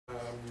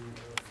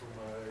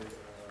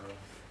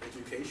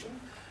education.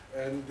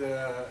 And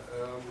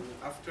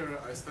after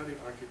I studied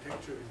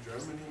architecture in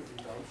Germany,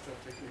 in Darmstadt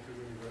Technical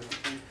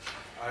University,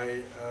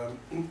 I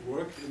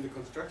worked in the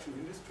construction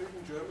industry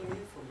in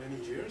Germany for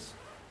many years.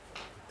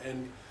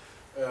 And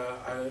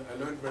I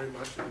learned very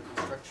much in the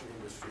construction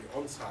industry,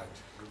 on site,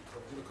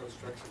 on the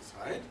construction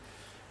site.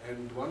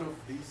 And one of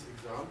these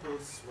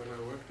examples when I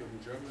worked in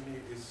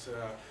Germany is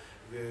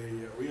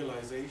the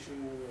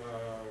realization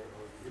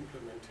or the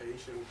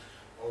implementation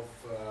of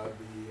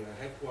the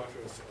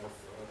headquarters of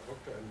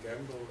Procter &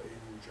 Gamble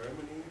in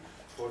Germany,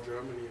 for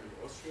Germany and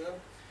Austria.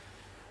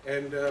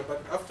 And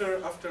but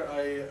after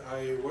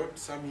I worked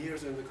some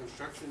years in the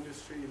construction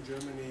industry in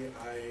Germany,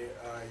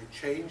 I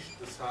changed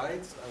the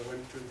sides. I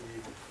went to the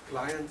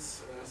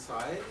client's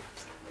side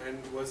and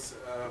was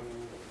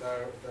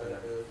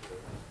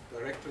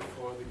director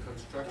for the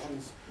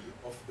constructions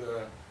of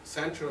the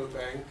Central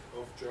Bank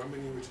of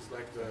Germany, which is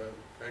like the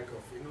Bank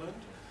of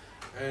England.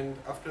 And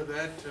after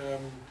that,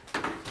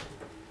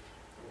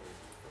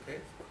 okay,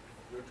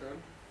 your turn.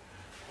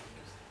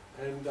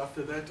 And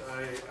after that,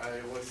 I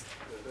was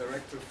the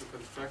director of the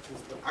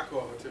constructions of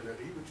Accor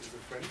Hotellerie, which is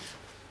a French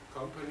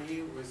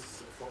company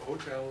for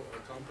hotel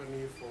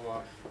company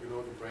for, you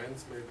know, the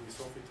brands maybe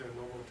Sofitel,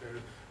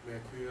 Novotel,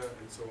 Mercure,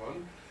 and so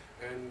on.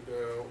 And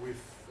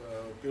we've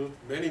built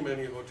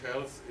many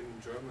hotels in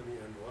Germany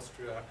and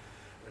Austria,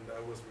 and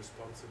I was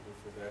responsible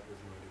for that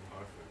with my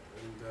department.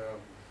 And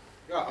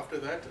yeah, after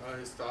that,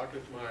 I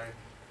started my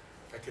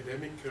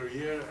academic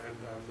career, and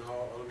I'm now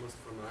almost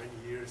for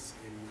 9 years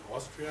in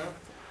Austria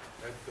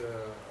at the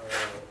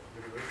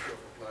University of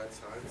Applied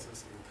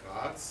Sciences in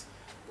Graz,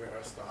 where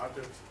I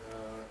started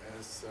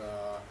as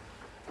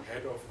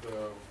head of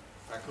the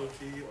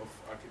Faculty of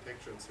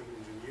Architecture and Civil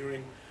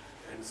Engineering,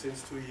 and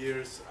since 2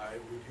 years I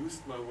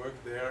reduced my work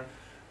there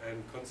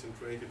and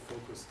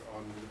focused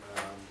on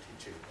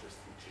teaching, just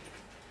teaching.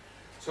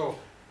 So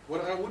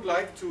what I would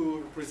like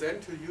to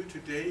present to you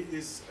today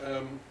is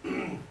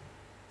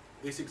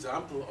this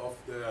example of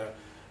the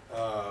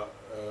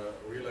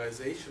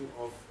realization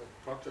of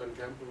Procter &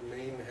 Gamble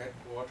main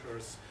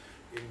headquarters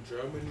in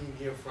Germany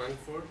near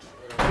Frankfurt,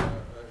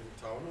 in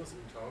Taunus,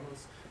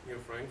 near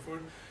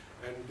Frankfurt.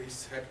 And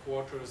this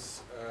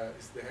headquarters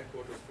is the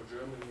headquarters for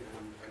Germany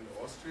and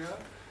Austria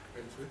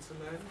and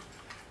Switzerland.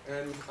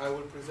 And I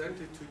will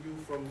present it to you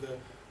from the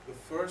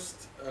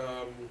first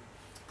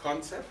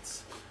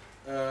concepts,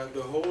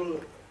 the whole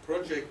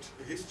project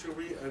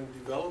history and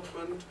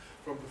development,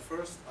 from the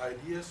first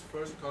ideas,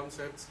 first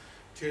concepts,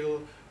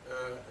 till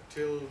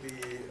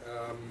the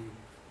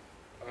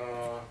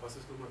was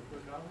ist nochmal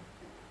Übergabe?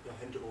 The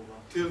handover.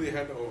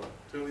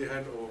 Till the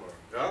handover.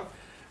 Yeah.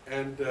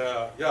 And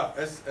yeah,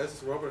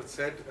 as Robert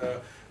said,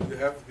 you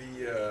have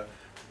the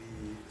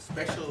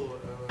special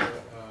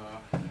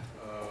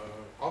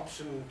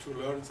option to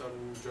learn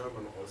some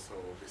German also,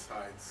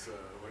 besides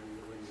when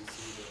you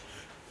see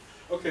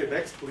the. Okay,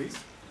 next please.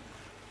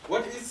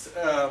 What is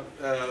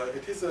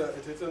it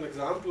is an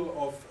example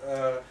of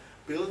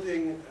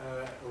building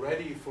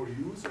ready for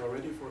use or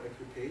ready for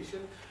occupation.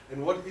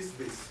 And what is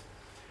this?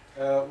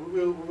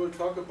 We will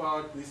talk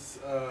about this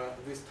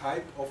this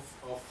type of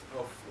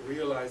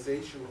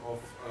realization of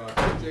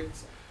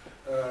projects,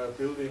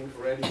 building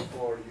ready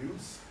for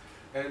use,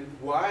 and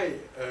why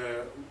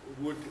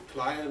would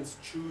clients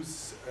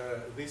choose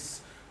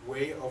this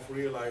way of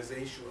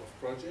realization of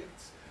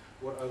projects?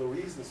 What are the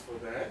reasons for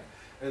that?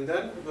 And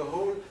then the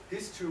whole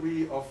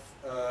history of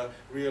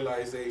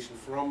realization,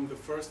 from the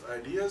first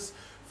ideas,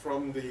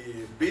 from the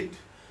bid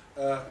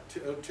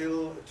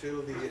till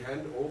the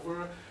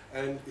handover,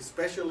 and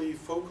especially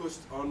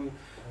focused on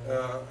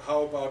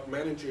how about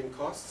managing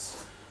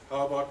costs,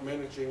 how about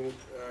managing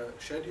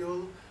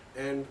schedule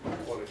and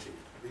quality.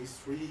 These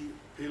three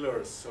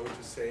pillars, so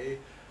to say,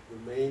 the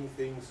main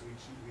things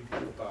we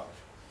think about.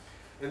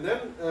 And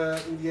then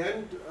in the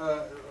end,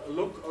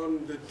 look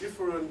on the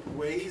different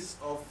ways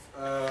of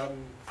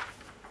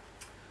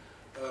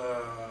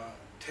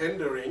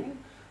tendering,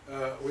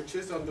 which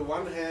is on the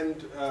one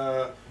hand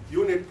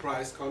unit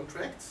price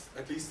contracts.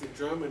 At least in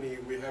Germany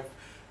we have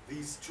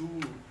these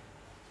two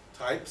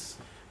types: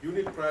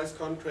 unit price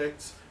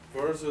contracts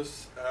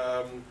versus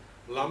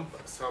lump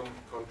sum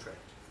contract.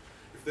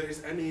 If there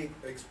is any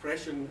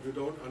expression you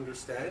don't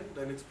understand,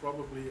 then it's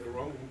probably a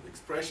wrong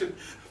expression.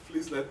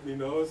 Please let me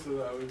know,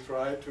 so I will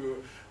try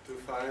to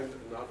find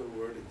another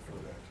wording for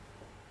that.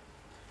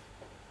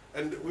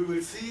 And we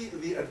will see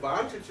the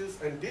advantages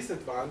and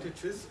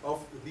disadvantages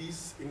of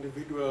these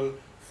individual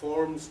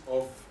forms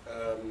of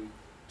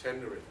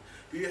tendering.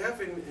 Do you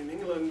have in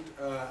England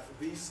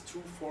these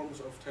two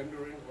forms of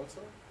tendering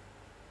also?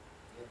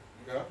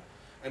 Yeah.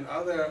 And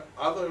are there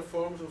other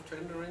forms of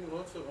tendering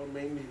also, or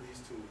mainly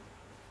these two?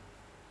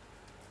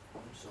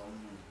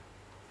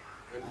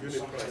 And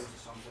unit price.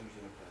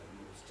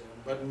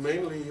 But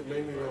mainly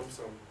lump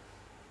sum.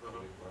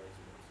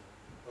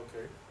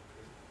 Okay.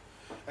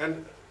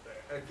 And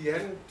at the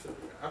end,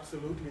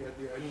 absolutely at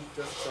the end,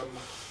 just some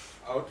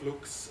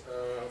outlooks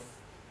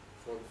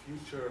for the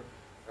future,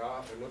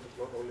 and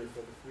not only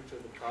for the future,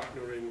 the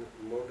partnering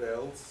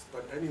models,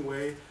 but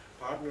anyway,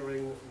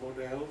 partnering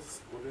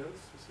models, you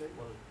say?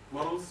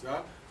 Models,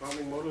 yeah,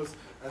 partnering models.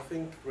 I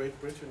think Great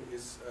Britain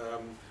is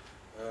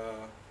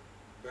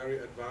very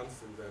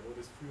advanced in that. What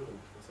is führend?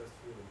 Was heißt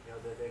führend? Yeah,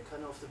 they're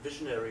kind of the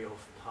visionary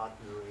of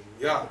partnering.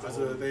 Yeah,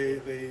 also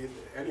they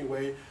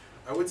anyway,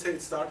 I would say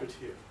it started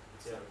here.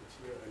 It started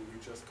here and we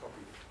just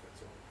copied it,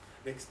 that's all.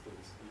 Next,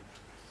 please.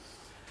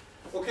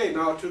 Okay,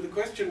 now to the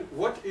question,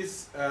 what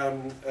is a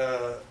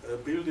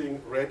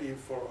building ready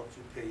for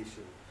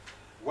occupation?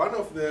 One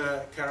of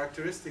the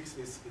characteristics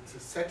is it's a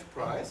set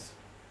price,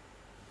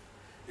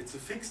 it's a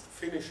fixed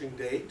finishing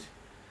date,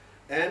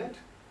 and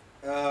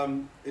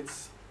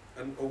it's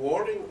an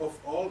awarding of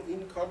all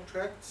in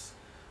contracts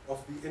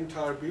of the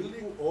entire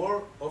building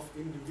or of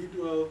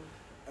individual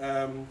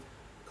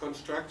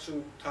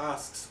construction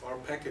tasks or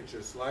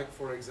packages, like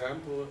for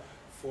example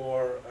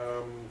for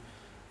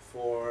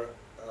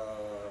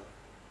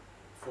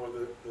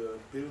the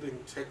building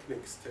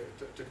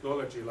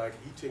technology like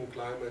heating,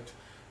 climate,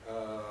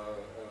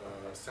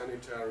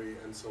 sanitary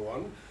and so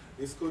on.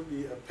 This could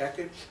be a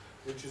package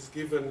which is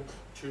given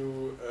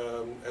to,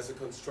 as a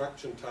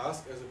construction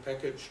task, as a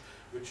package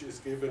which is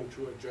given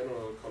to a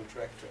general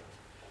contractor.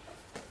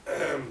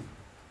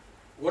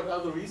 What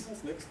are the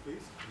reasons? Next,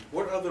 please.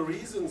 What are the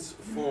reasons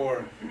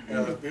for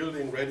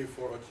building ready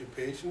for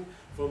occupation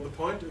from the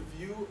point of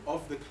view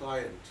of the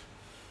client?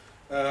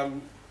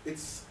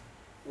 It's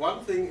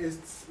one thing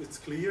is it's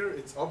clear,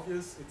 it's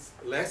obvious, it's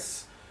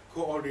less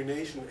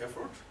coordination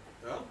effort.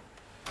 Yeah?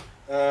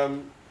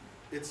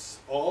 It's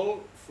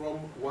all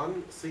from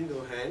one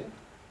single hand.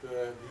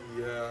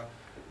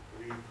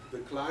 The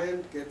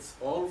client gets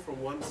all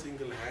from one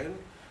single hand.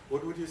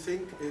 What would you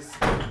think is,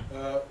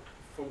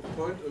 from the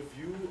point of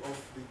view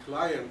of the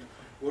client,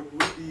 what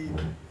would be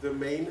the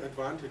main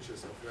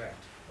advantages of that?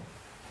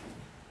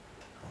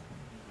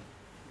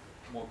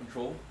 More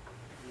control.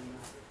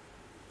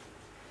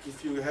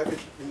 If you have it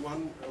in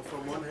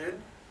from one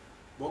hand,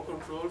 more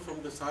control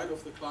from the side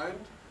of the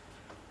client?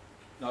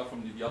 No,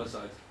 from the other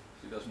side.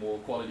 So there's more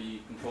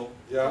quality control.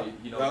 Yeah,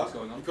 you know yeah. what's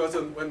going on. Because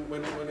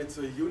when it's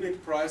a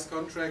unit price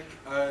contract,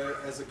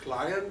 as a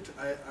client,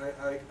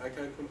 I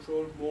can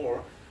control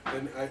more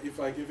than if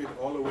I give it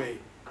all away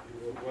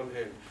in one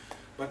hand.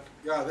 But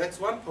yeah, that's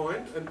one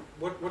point. And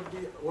what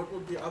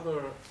would be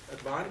other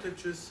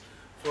advantages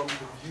from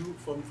the view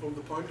from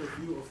the point of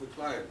view of the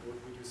client? What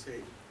would you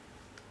say?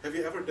 Have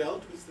you ever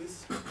dealt with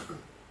this,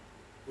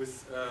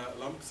 with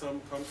lump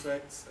sum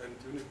contracts and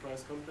unit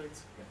price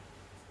contracts? Yeah.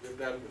 You've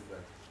dealt with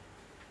that.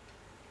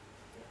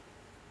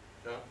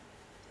 Yeah.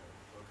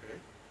 Okay.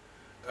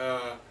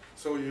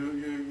 So you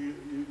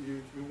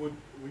would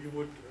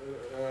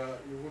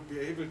be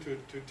able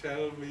to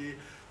tell me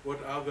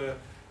what are the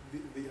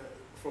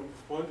from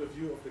the point of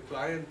view of the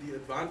client the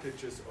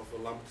advantages of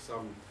a lump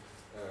sum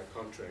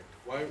contract?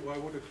 Why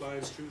would a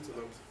client choose a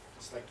lump sum?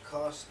 It's like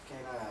cost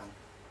kind of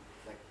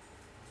like,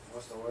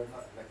 what's the word?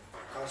 Like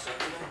cost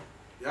certainty.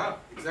 Yeah,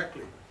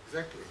 exactly.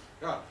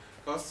 Yeah,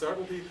 cost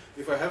certainty.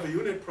 If I have a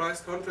unit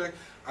price contract,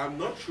 I'm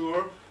not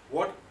sure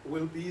what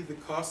will be the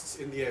costs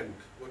in the end.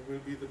 What will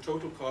be the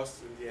total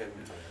costs in the end?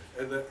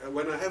 And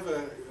when I have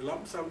a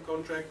lump sum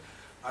contract,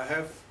 I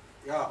have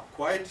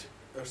quite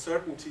a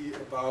certainty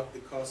about the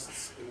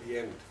costs in the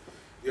end.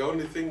 The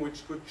only thing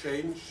which could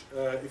change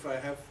if I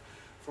have,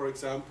 for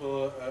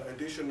example,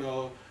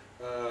 additional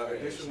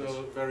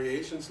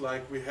variations,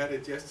 like we had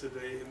it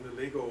yesterday in the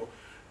Lego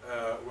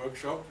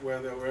workshop,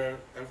 where there were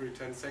every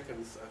 10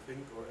 seconds, I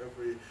think, or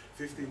every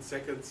 15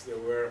 seconds, there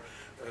were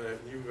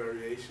new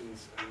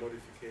variations and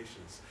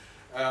modifications.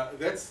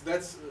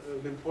 That's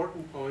an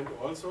important point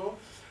also.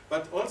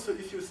 But also,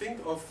 if you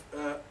think of,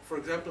 for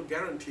example,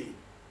 guarantee.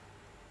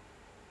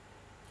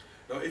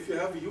 Now, if you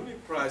have a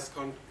unit price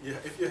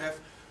if you have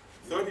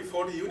 30,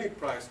 40 unit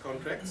price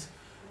contracts,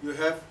 you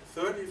have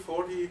 30,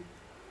 40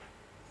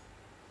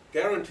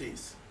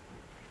 guarantees.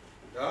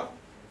 Yeah,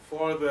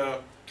 for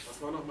the. Was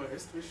war nochmal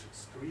Estrich?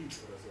 Screed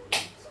oder so.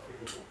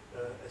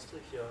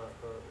 Estrich, yeah,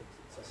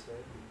 it's the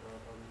same.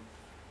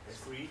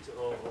 Screed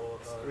or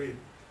screed.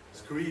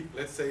 Screed,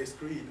 let's say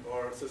screed,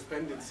 or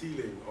suspended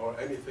ceiling, or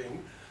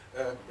anything.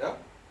 Yeah? I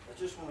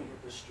just want to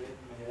get this straight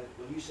in my head.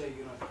 When you say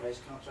unit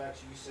price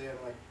contracts, you say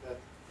like that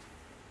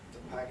the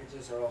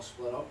packages are all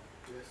split up?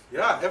 Yes.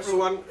 Yeah,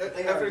 everyone,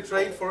 every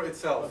trade for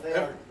itself.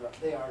 But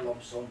they are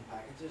lump sum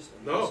packages?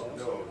 No,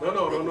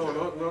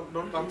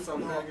 not lump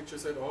sum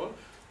packages at all.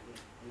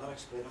 I'm not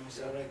explaining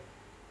myself right.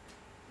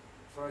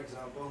 For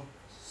example,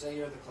 say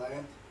you're the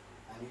client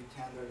and you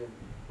tender the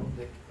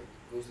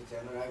goes to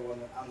tender,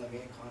 I'm the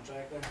main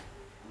contractor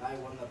and I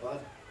won the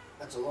bid.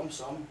 That's a lump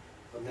sum,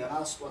 but then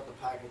I'll split the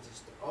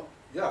packages up.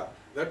 Yeah,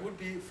 that would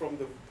be from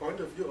the point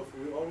of view of,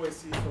 we always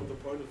see from the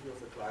point of view of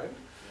the client.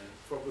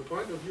 From the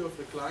point of view of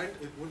the client,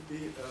 it would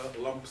be a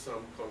lump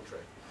sum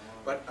contract.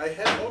 But I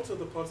have also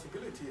the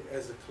possibility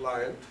as a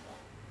client,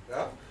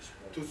 yeah,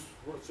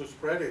 to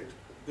spread it,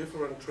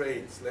 different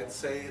trades, let's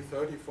say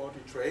 30,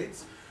 40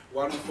 trades,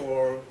 one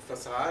for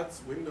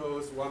facades,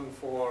 windows, one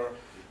for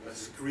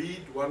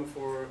screed, one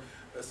for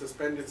a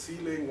suspended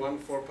ceiling, one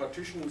for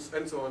partitions,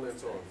 and so on and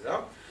so on.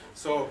 Yeah.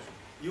 So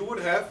you would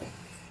have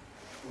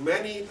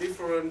many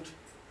different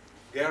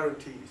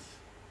guarantees.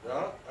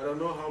 Yeah. I don't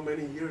know how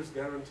many years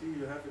guarantee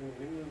you have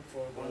in England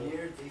for 1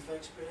 year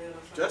defects period.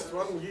 just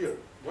 1 year.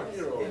 1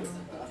 year only. I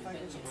think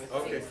it's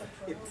about Okay.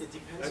 It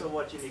depends on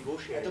what you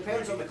negotiate. It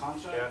depends on the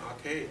contract. Yeah.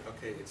 Okay,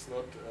 okay, it's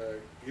not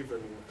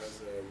given as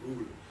a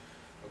rule.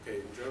 Okay,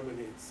 in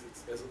Germany it's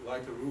as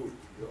like a rule.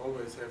 You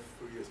always have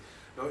 2 years.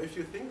 Now, if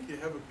you think you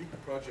have a big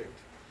project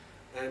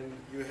and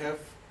you have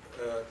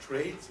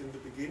trades in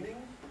the beginning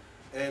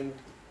and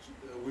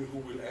who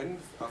will end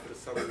after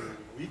some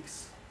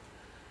weeks,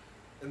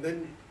 and then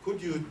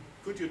could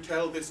you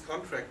tell this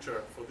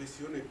contractor for this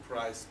unit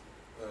price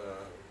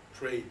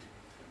trade?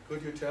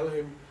 Could you tell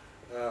him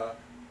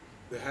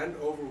the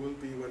handover will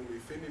be when we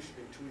finish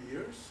in 2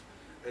 years,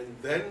 and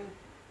then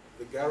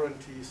the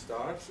guarantee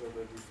starts, or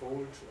the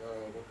default,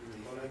 what do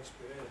you call it?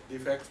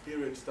 Defects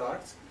period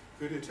starts.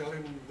 Could you tell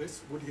him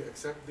this? Would he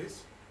accept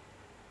this?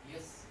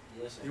 Yes.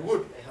 Yes, You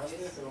would? It has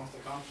to if he wants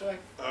the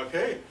contract.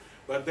 Okay,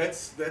 but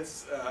that's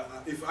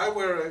if I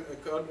were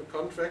a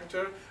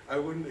contractor, I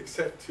wouldn't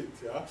accept it,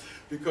 yeah,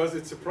 because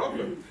it's a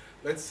problem.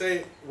 Let's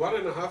say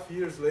 1.5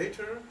 years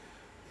later,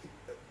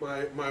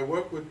 my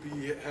work would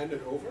be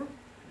handed over,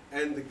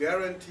 and the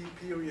guarantee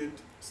period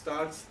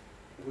starts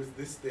with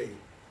this day.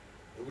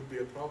 It would be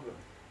a problem.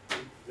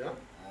 Yeah?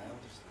 I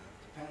understand.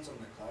 Depends on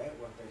the client,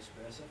 what they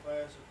specify,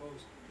 I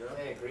suppose. Yeah.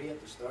 They agree at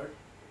the start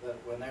that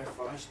when they're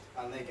finished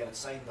and they get it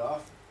signed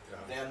off, Yeah.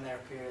 then their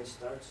period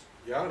starts.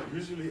 Yeah,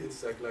 usually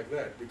it's like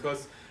that,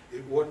 because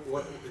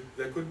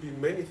there could be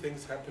many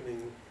things happening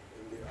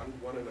in the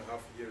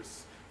 1.5 years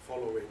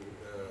following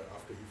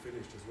after he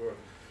finished his work.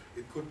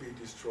 It could be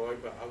destroyed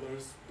by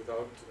others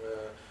without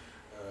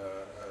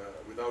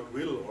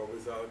will, or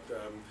without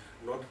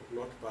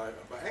not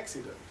by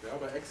accident, yeah,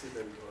 by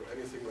accident or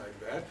anything like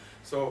that.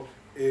 So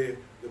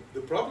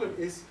the problem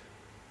is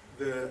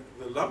the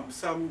lump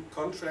sum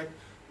contract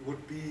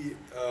would be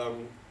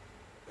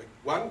like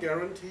one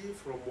guarantee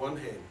from one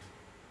hand,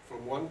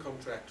 from one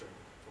contractor,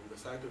 from the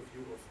side of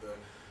view of the,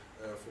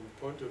 from the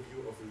point of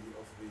view of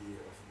the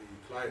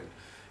client.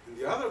 In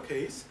the other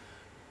case,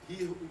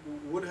 he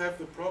would have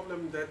the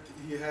problem that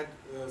he had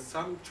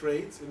some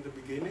trades in the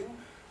beginning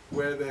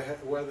where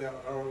there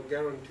are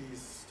guarantees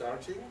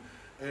starting,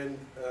 and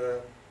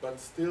but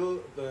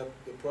still the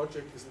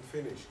project isn't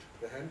finished.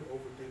 The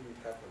handover didn't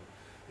happen.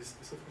 Ist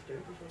das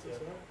verständlich, was ich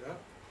sage? Ja?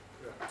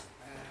 Ja.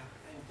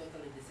 I'm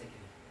totally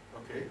disagree.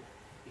 Okay.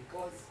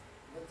 Because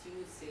what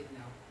you said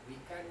now, we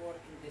can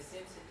work in the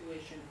same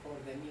situation for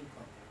the main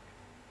contract.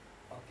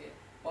 Okay,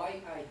 buy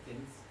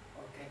items.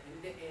 Okay, in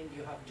the end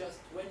you have just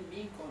one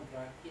main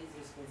contract. His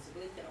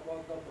responsibility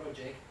about the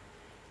project.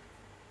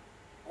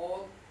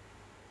 All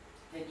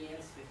 10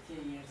 years,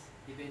 15 years,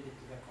 depending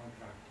to the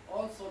contract.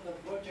 Also, the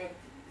project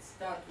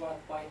start what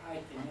by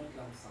item, not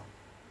lump sum.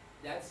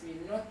 That's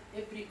mean not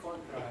every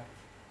contract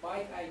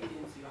by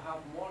items you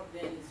have more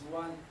than is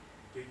one.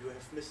 You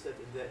have missed that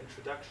in the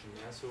introduction,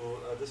 yeah? So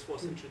this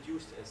was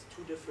introduced as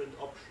two different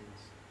options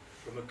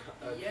from a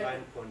Yeah,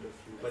 client point of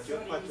view. But you're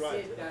sorry, quite you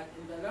right. said that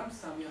in the lump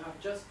sum you have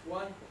just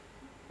one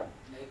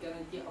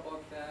guarantee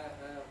about the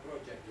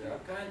project. Yeah.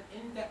 You can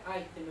in the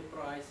item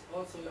price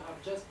also you have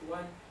just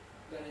one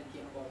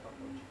guarantee about the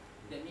project,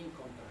 the main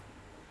contract.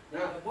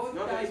 Yeah. Both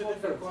No, there is type a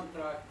of the difference.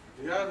 contract.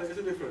 Yeah, there is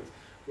a difference.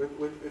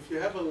 If you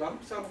have a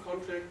lump sum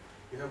contract,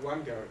 you have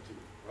one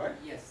guarantee, right?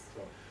 Yes.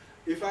 So,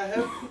 if I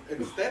have,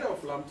 instead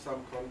of lump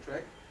sum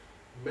contract,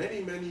 many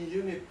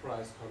unit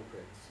price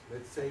contracts,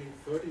 let's say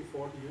 30,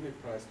 40 unit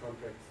price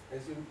contracts,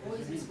 Who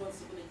is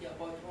responsibility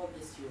about all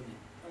this unit?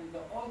 On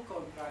the all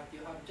contract, you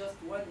have just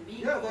one main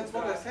Yeah, contract. that's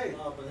what I say.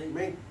 No, but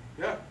Main,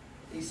 yeah.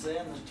 he's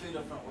saying there's two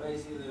different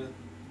ways. Either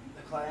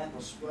the client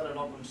will split it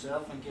up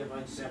himself and give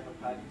out separate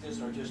packages,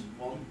 or just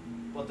one.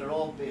 But they're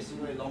all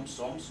basically lump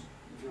sums,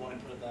 if you want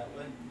to put it that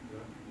way.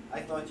 Yeah.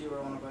 I thought you were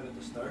on about at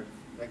the start,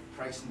 like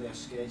pricing the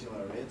schedule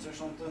of rates or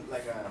something,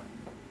 like a.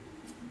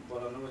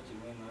 But I know what you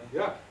mean now.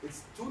 Yeah,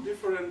 it's two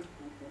different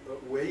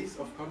ways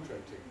of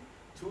contracting.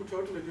 Two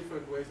totally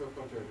different ways of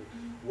contracting.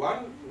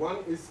 One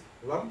is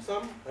lump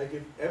sum. I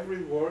give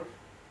every work,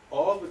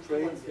 all the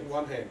trades in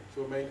one hand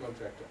to a main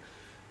contractor.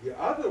 The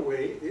other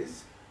way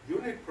is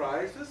unit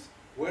prices,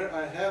 where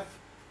I have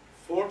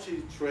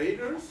 40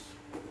 traders,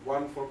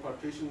 one for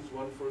partitions,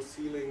 one for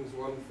ceilings,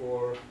 one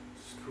for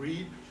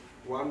screed,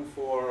 one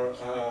for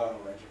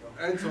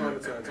and so on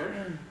and so on and so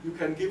on. You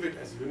can give it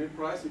as unit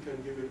price, you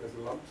can give it as a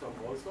lump sum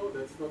also,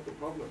 that's not the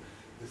problem.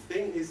 The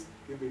thing is,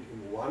 give it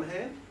in one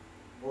hand,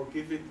 or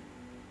give it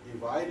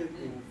divided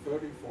in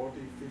 30, 40,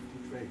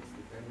 50 trades,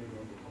 depending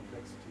on the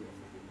complexity of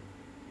the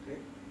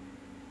thing.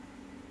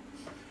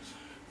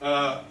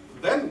 Okay?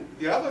 Then,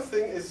 the other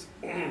thing is,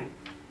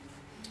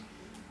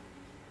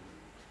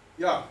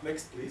 yeah,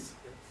 next please.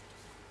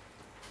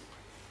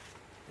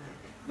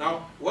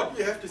 Now, what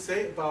we have to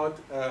say about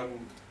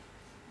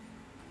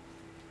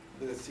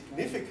the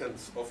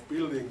significance of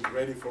building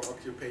ready for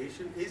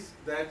occupation is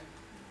that,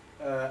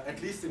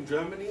 at least in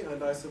Germany,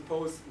 and I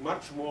suppose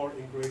much more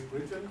in Great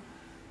Britain,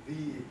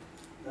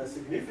 the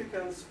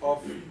significance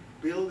of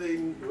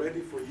building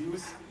ready for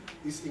use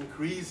is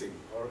increasing,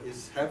 or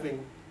is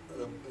having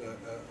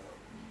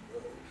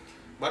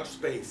much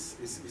space,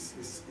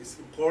 is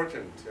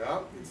important. Yeah,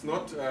 it's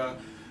not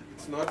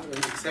an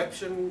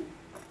exception.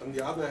 On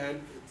the other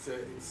hand,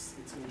 it's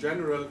in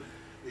general,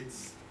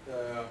 it's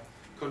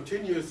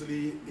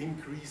continuously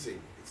increasing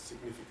its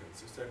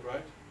significance. Is that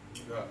right?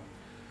 Yeah.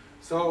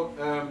 So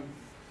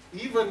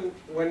even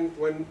when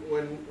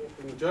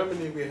in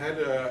Germany we had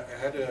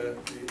a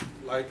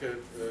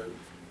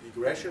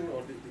digression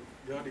or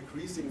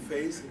decreasing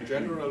phase in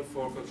general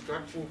for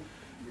construction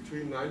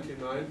between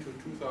 1999 to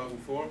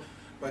 2004,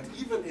 but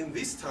even in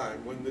this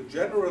time when the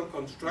general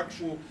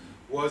construction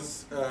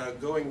was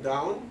going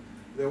down,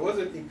 there was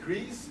an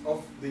increase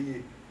of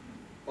the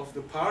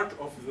part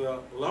of the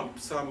lump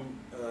sum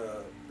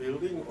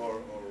building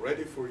or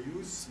ready for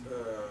use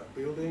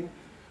building,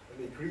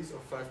 an increase of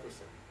 5%.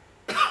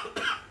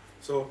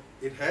 So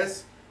it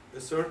has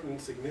a certain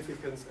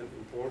significance and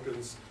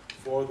importance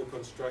for the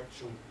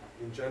construction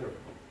in general.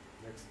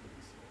 Next,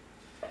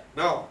 please.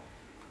 Now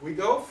we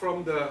go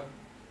from the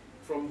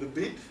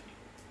bid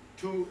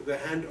to the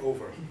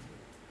handover.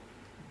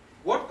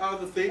 What are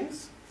the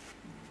things?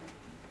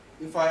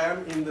 If I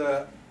am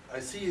I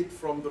see it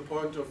from the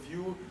point of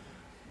view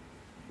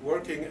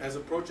working as a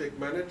project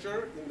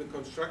manager in the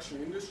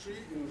construction industry,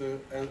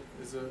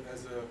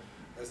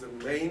 as a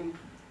main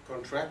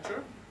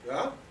contractor.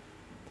 Yeah.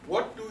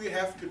 What do we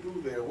have to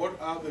do there? What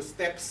are the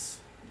steps?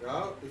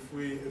 Yeah. If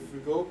we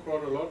go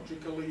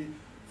chronologically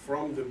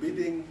from the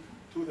bidding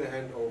to the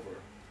handover,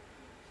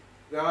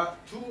 there are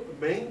two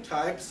main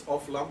types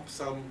of lump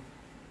sum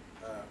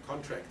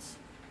contracts.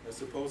 I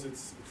suppose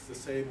it's the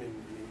same in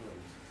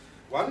England.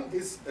 One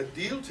is a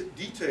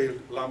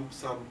detailed lump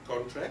sum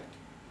contract.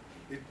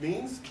 It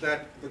means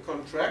that the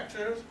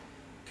contractor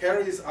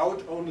carries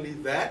out only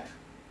that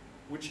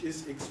which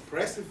is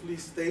expressively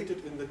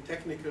stated in the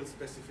technical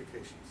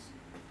specifications.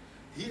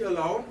 He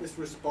alone is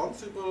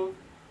responsible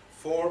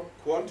for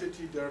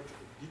quantity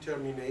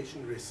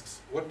determination risks.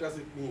 What does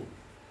it mean?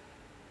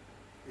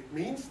 It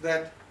means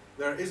that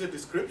there is a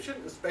description,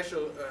 a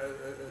special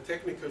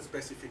technical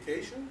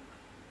specification,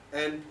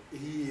 and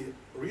he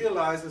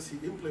realizes he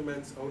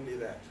implements only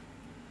that.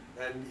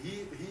 And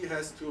he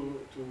has to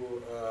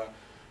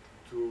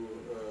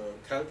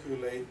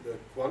calculate the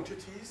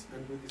quantities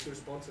and is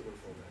responsible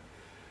for that.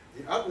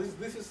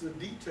 This is the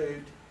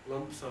detailed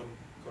lump sum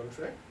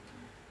contract.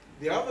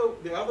 The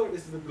other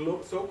is the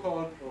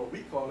so-called, or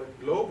we call it,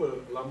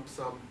 global lump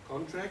sum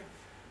contract.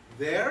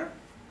 There,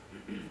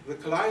 the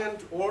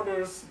client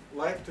orders,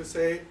 like to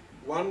say,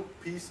 one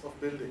piece of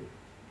building.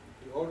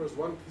 He orders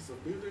one piece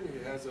of building.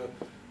 He has a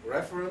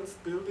reference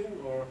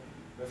building or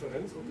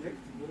Referenzobjekt,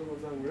 würde man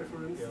sagen,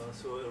 reference? Yeah,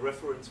 so a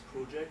reference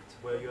project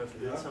where you have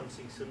built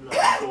something similar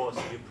before,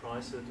 so you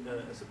price it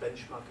as a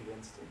benchmark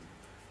against it.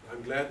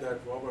 I'm glad that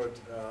Robert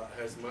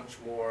has much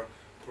more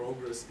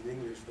progress in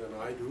English than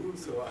I do,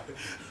 so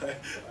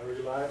I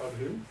rely on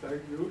him.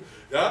 Thank you.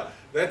 Yeah,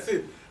 that's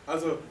it.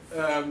 Also,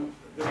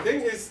 the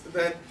thing is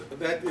that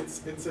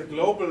it's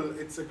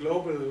a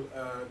global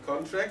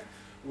contract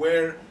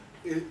where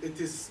it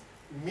is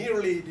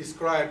merely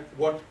described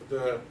what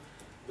the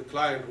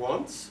client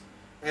wants,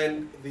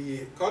 and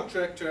the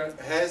contractor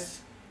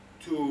has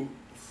to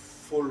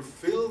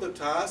fulfill the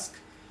task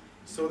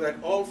so that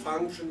all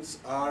functions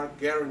are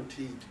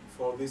guaranteed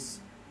for this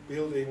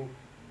building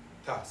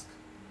task.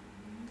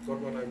 Got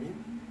what I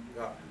mean?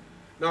 Yeah.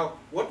 Now,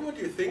 what would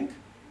you think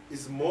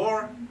is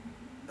more,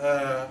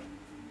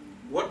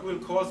 what will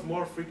cause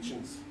more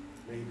frictions,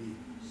 maybe?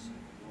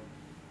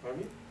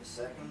 Pardon me? The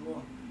second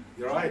one.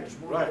 You're right,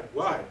 right.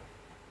 Why?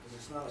 Because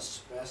it's not a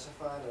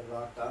specified or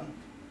locked down.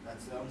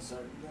 That's the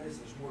uncertainty.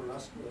 There's more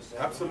risk with the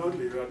second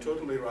Absolutely, you are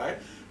totally right.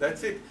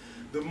 That's it.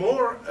 The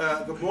more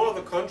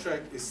the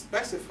contract is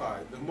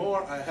specified, the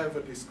more I have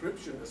a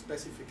description, a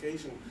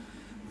specification,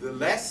 the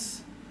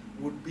less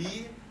would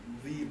be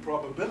the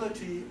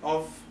probability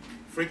of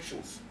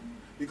frictions.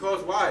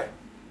 Because why?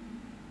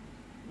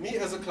 Me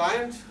as a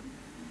client,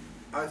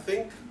 I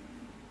think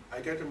I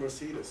get a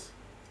Mercedes.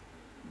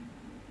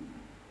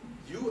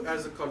 You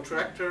as a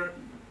contractor,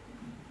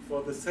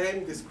 for the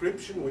same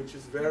description, which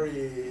is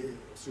very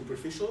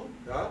superficial,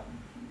 yeah,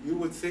 you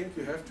would think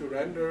you have to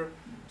hand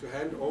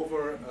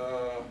over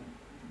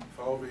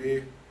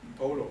VW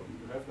Polo.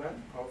 You have that?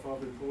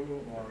 VW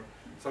Polo or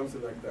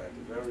something like that.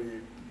 A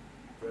very,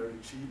 very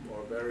cheap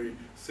or very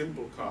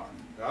simple car.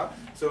 Yeah?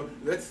 So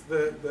that's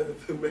the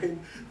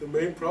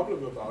main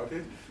problem about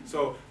it.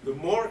 So the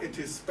more it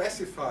is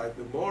specified,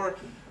 the more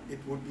it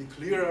would be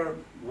clearer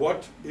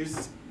what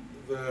is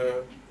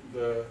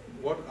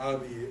what are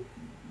the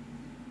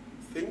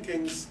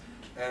thinkings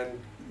and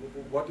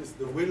what is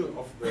the will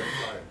of the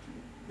client.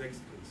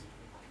 Next, please.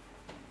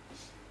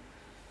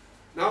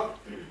 Now,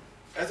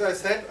 as I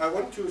said, I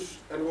want to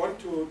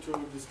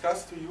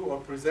discuss to you or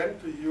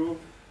present to you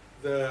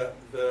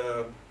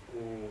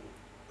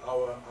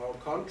our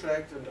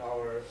contract and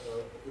our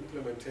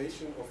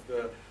implementation of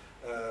the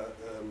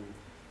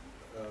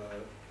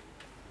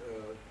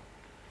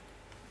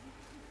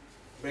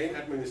main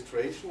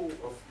administration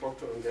of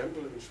Procter &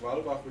 Gamble in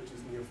Schwalbach, which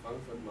is near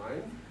Frankfurt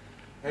Main.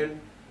 And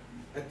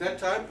at that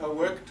time, I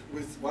worked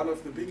with one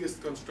of the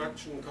biggest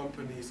construction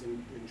companies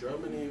in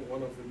Germany,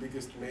 one of the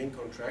biggest main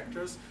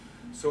contractors.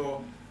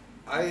 So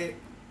I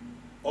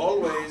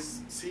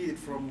always see it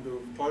from the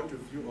point of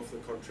view of the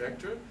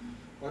contractor,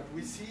 but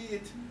we see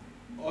it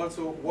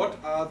also what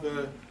are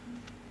the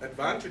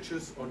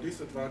advantages or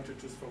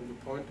disadvantages from the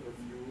point of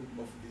view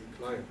of the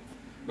client.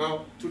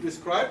 Now, to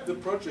describe the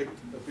project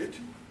a bit,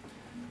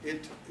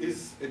 it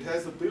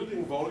has a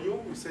building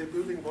volume. We say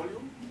building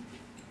volume,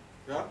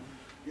 yeah.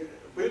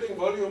 Building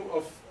volume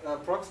of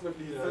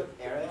approximately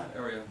area.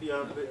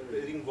 Yeah,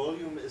 building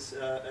volume is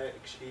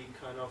actually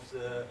kind of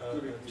the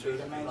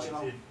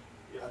three-dimensional.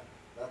 Yeah.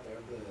 That there,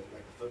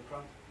 like the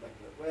footprint,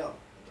 well,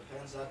 it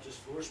depends. That just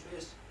floor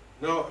space.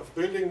 No,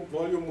 building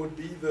volume would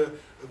be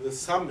the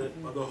sum,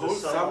 or the whole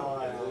sum.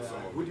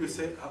 Would you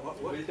say what?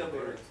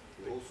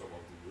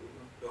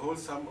 The whole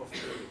sum of the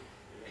building.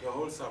 The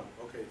whole sum.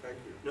 Okay, thank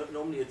you. No,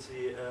 normally it's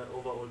the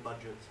overall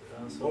budget.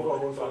 So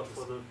overall for budget.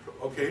 For the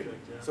okay.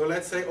 project, yeah. So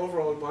let's say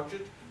overall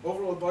budget.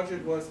 Overall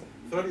budget was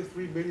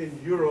 33 million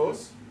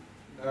euros.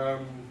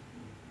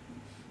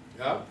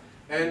 Yeah,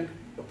 and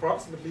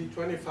approximately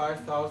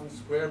 25,000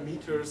 square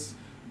meters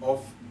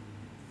of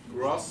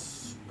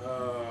gross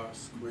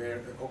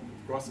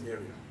gross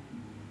area.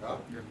 Yeah?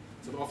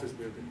 It's an office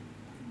building.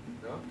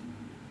 Yeah?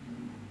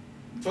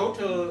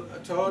 Total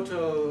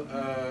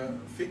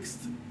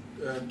fixed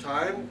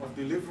time of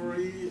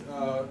delivery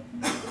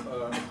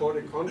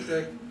according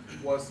contract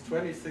was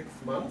 26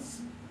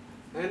 months,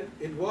 and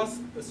it was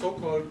a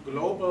so-called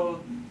global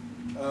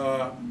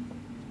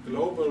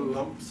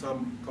lump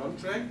sum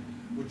contract,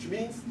 which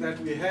means that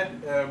we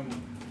had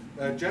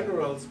a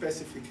general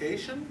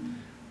specification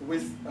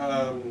with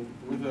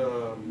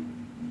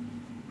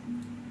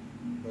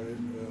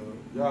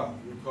yeah,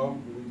 we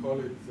call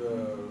it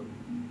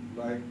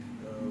like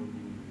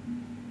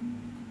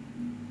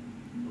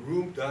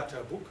room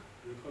data book.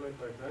 Do you call it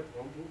like that?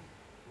 One book,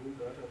 room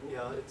data book.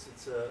 Yeah,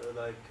 it's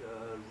like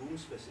room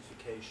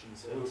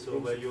specifications. So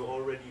Room where you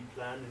already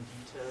plan in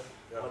detail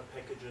yeah. what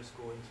packages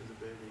go into the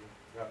building.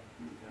 Yeah.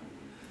 Yeah.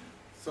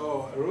 So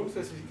room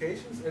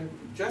specifications and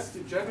just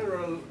a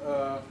general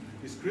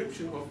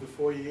description of the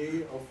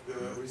foyer, of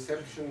the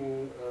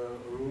reception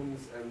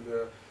rooms and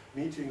the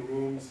meeting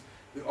rooms,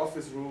 the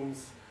office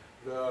rooms,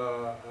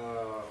 the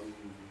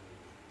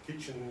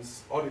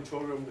kitchens,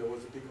 auditorium. There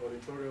was a big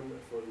auditorium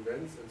for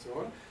events and so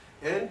on,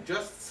 and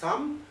just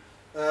some,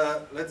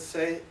 let's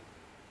say,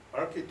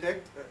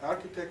 architect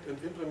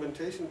and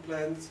implementation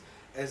plans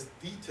as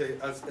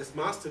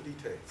master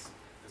details,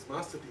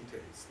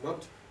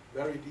 not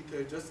very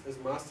detailed, just as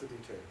master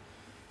detail.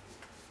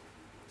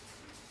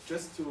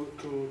 Just to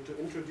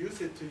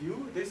introduce it to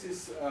you, this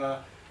is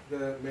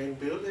the main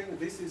building.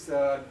 This is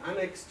an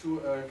annex to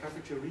a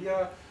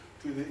cafeteria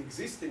to the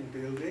existing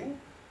building.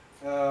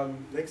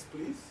 Next,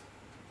 please.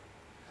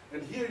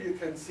 And here you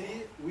can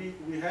see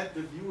we had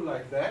the view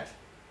like that.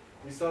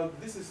 We saw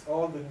this is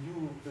all the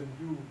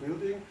new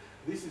building.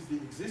 This is the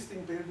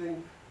existing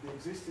building, the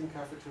existing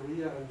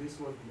cafeteria, and this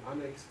was the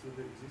annex to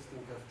the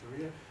existing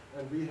cafeteria.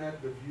 And we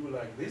had the view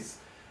like this,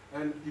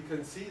 and you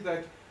can see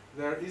that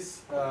there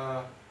is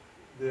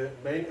the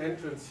main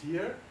entrance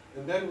here,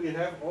 and then we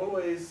have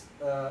always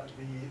the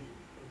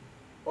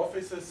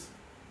offices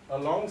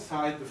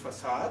alongside the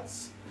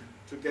facades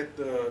to get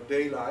the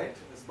daylight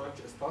as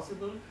much as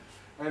possible.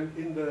 And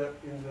in the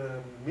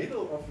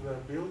middle of the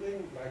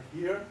building, like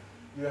here,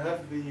 you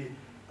have the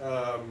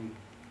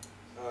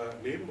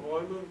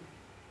Nebenräume.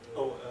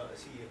 Oh, I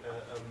see.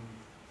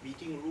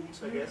 Meeting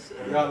rooms, I guess.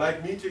 Yeah,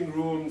 like meeting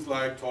rooms,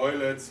 like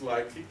toilets,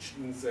 like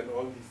kitchens, and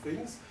all these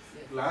things.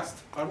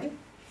 Last, pardon?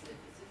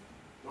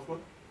 Nochmal?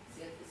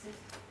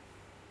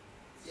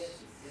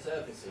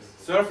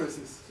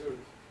 Surfaces.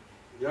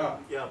 Yeah.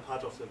 Yeah,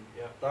 part of them.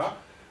 Yeah.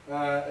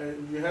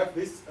 You have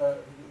this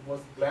was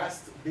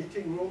glass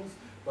meeting rooms,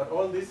 but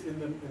all this in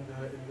the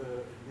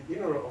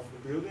inner of the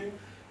building,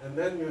 and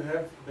then you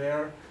have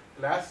there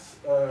glass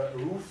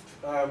roofed.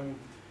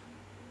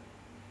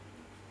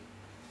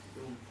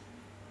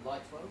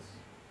 Light wells?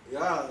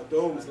 Yeah,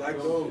 domes, like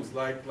domes,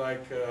 like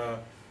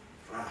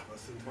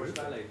what's the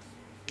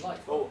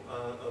Light Oh,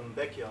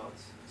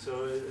 backyards.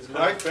 So it's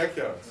like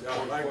backyards.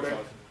 Yeah,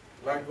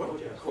 like what?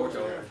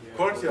 Courtyard.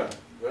 Courtyard.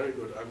 Very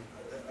good.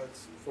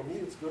 For me,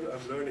 it's good.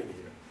 I'm learning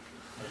here.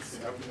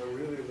 I'm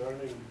really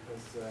learning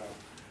because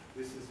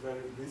these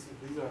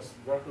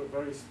are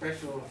very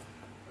special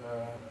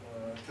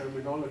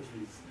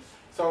terminologies.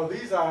 So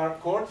these are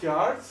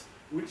courtyards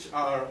which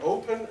are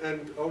open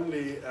and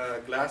only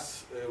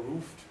glass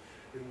roofed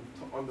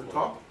on the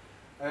top,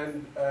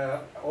 and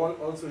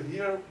also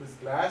here with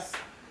glass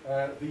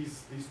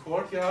these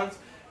courtyards,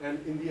 and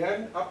in the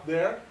end up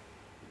there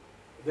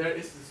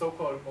is the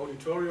so-called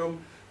auditorium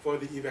for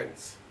the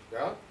events.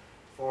 Yeah,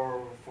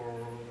 for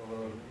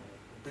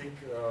big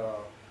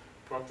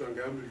Procter &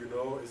 Gamble, you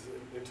know, is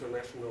an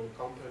international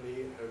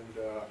company, and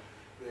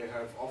they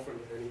have often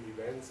any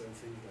events and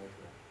things like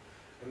that.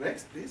 And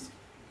next, please.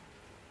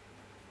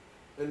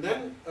 And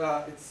then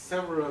it's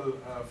several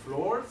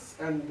floors,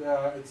 and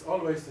it's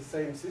always the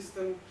same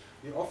system.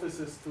 The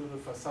offices to the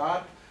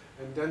facade,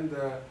 and then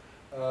the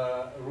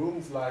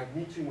rooms like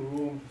meeting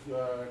rooms,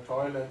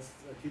 toilets,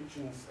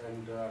 kitchens,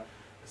 and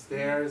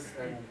stairs,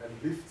 and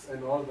lifts,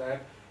 and all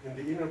that in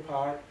the inner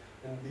part,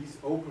 and these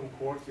open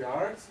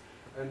courtyards,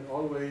 and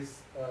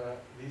always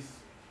these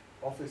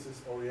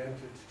offices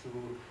oriented to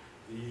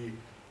the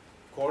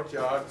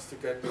courtyards to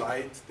get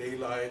light,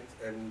 daylight,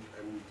 and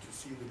to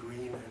see the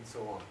green, and so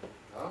on.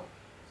 Yeah?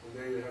 So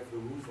there you have the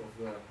roof of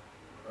the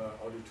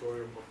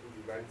auditorium of the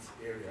events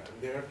area,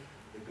 and there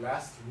the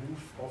glass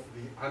roof of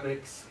the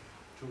annex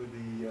to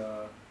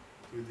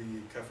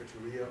the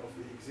cafeteria of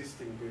the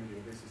existing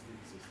building. This is the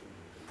existing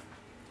building.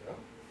 Yeah?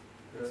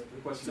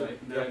 The question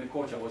in the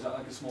courtyard, was that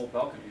like a small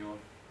balcony or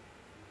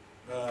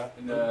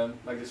in the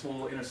like the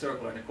small inner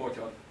circle in the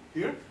courtyard?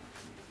 Here?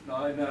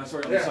 No,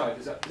 sorry, on the side.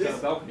 Is that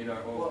a balcony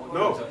there? Or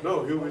what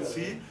No, you will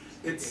see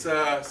it's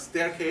a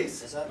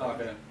staircase. Is that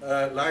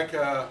Like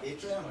a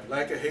atrium?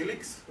 like a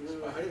helix.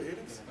 A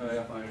helix?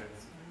 Yeah.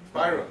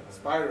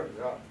 Spiral.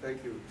 Yeah,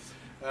 thank you.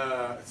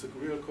 It's a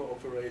real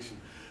cooperation.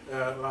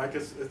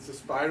 It's a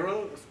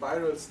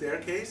spiral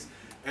staircase,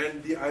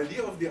 and the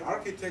idea of the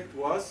architect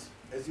was,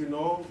 as you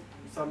know,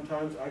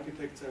 sometimes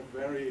architects have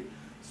very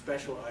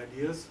special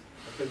ideas.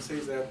 I can say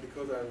that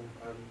because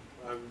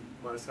I'm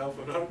myself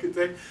an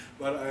architect,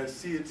 but I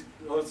see it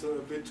also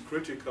a bit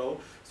critical.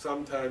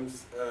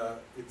 Sometimes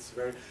it's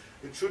very.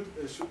 It should.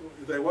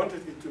 They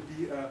wanted it to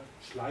be a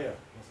Schleier.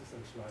 Was ist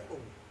ein Schleier?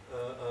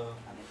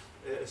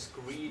 A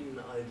screen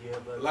idea,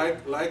 but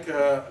Like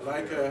a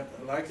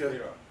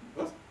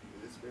what?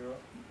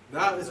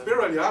 No, it's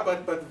spiral, yeah,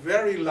 but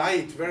very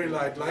light, like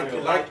a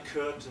light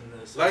curtain.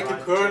 Like a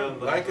curtain,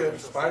 like a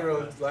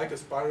spiral,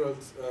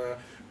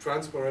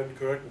 transparent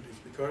curtain.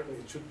 The curtain,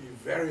 it should be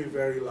very,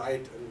 very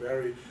light and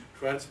very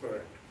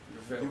transparent.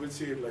 You will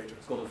see it later.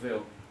 It's called a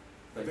veil.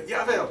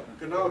 Ja, Veil.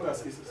 Genau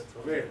das ist es.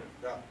 Veil.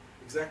 Yeah,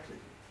 exactly.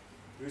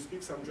 Do you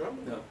speak some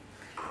German? No.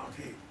 Ah,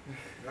 okay.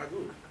 Ja,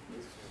 gut.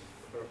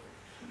 Perfect.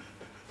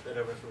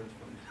 better reference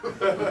point.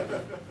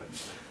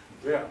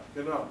 Yeah,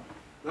 genau.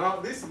 Now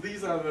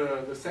these are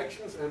the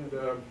sections and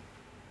the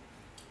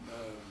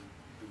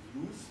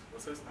views.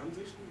 Was heißt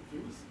Ansichten?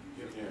 Views?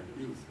 Yeah.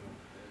 Views.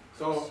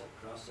 So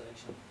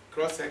cross-section.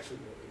 Cross-section,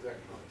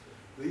 exactly.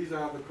 These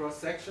are the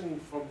cross-section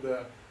from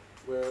the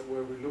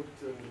where we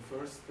looked in the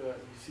first. You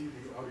see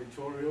the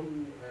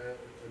auditorium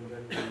and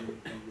then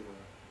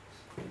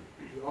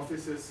the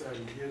offices,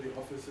 and here the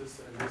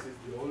offices, and this is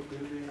the old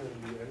building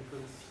and the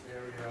entrance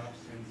area.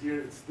 And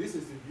here this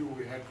is the view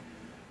we had,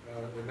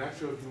 the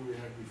natural view we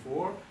had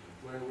before,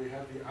 where we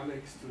have the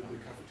annex to the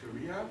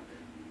cafeteria,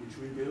 which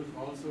we built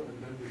also, and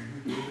then the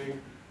new building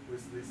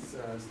with this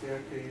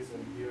staircase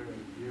and here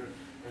and here.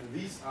 And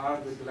these are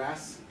the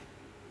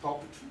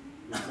glass-topped,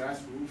 the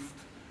glass-roofed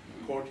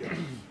courtyards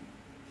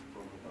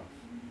from above.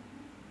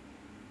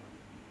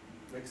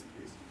 Next,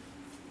 please.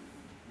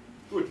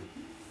 Good.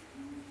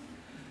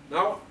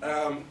 Now,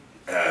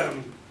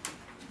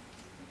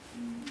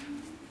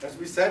 as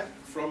we said,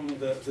 from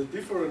the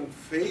different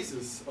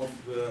phases of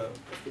the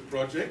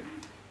project,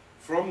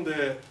 from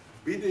the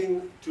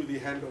bidding to the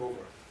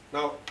handover.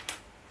 Now,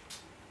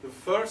 the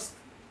first,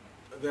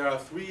 there are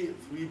three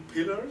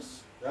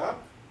pillars, yeah,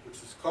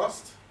 which is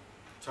cost,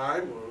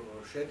 time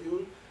or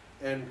schedule,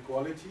 and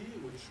quality,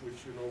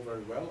 which you know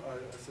very well,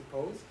 I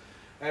suppose.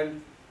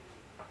 And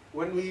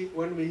when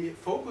we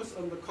focus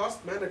on the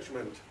cost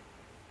management,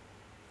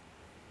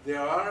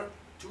 there are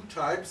two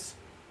types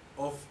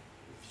of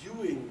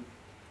viewing,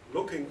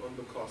 looking on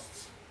the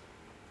costs.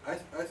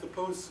 I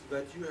suppose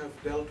that you have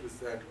dealt with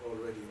that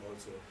already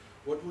also.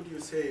 What would you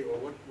say, or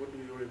what do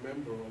you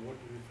remember, or what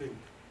do you think?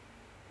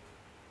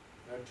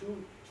 There are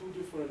two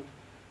different,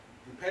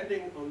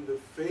 depending on the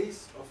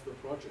phase of the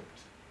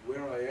project,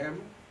 where I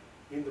am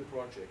in the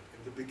project.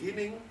 In the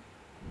beginning,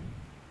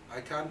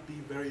 I can't be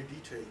very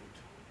detailed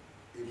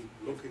in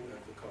looking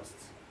at the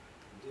costs.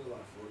 You do a lot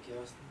of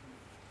forecasting.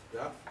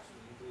 Yeah.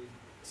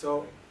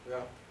 So,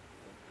 yeah.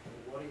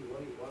 What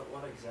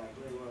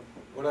exactly?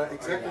 What I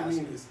exactly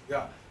mean is,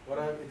 yeah, what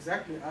I'm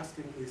exactly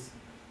asking is,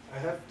 I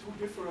have two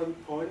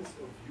different points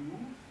of view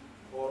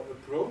or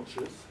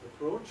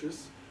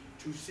approaches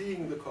to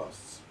seeing the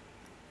costs.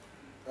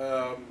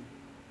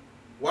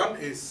 One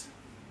is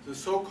the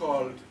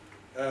so-called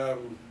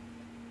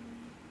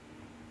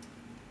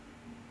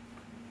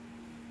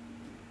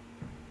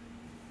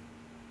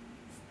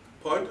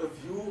point of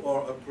view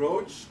or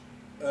approach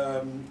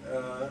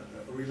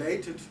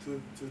related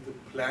to the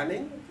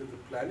planning, to the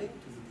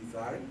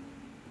design.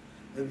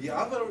 And the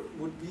other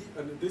would be,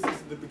 and this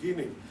is in the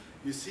beginning,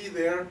 you see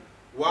there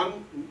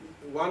one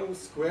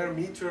square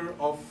meter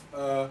of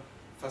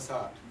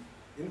facade.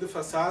 In the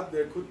facade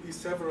there could be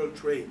several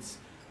trades.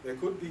 There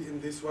could be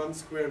in this 1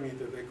 square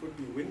meter, there could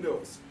be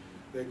windows,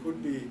 there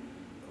could be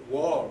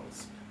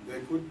walls,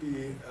 there could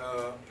be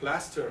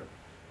plaster,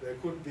 there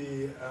could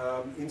be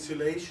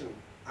isolation.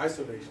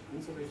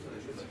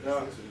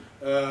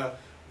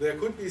 There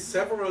could be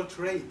several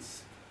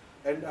trades,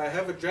 and I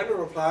have a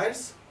general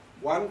price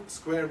 1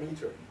 square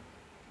meter.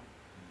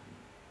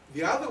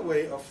 The other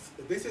way of,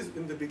 this is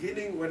in the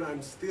beginning when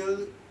I'm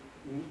still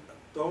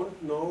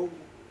don't know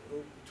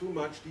too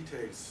much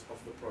details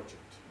of the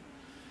project.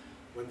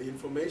 When the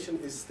information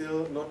is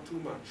still not too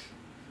much.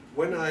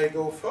 When I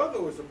go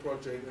further with the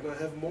project and I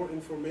have more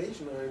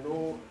information, I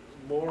know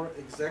more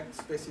exact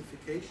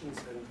specifications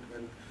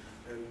and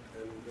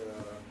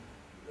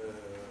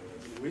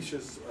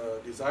wishes,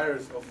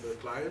 desires of the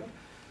client,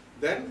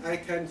 then I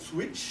can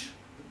switch,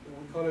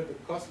 we call it the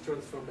cost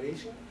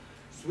transformation,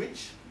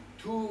 switch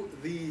to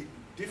the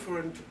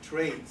different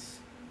trades,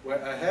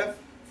 where I have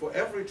for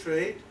every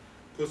trade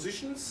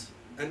positions,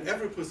 and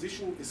every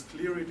position is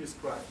clearly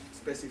described,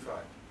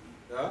 specified,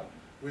 yeah,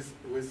 with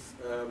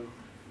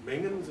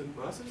mengens and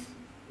masses.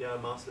 Yeah,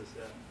 masses,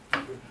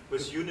 yeah.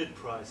 With unit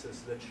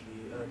prices,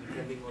 literally,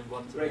 depending on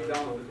what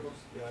breakdown of the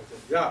cost. Yeah,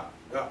 exactly.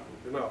 Yeah,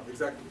 you know,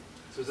 exactly.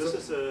 So this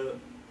is a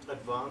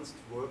advanced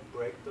work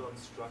breakdown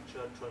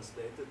structure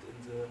translated in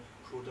the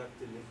product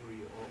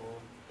delivery,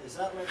 or Is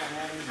that like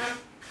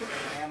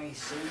an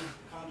MEC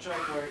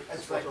contract where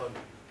it's like, on,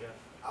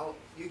 yeah.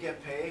 you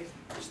get paid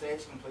for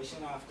stage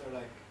completion after,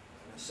 like,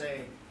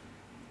 say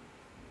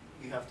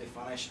you have to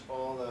finish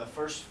all the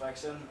first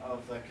fixing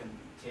of the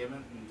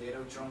containment and data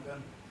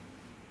trunking,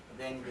 and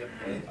then you get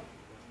paid?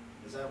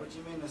 Is that what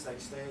you mean? It's like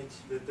stage?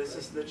 This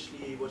is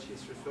literally what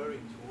he's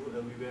referring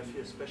to. We have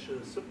here a special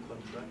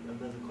subcontract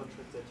under the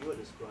contract that you are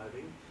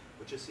describing,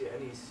 which is the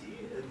NEC,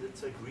 and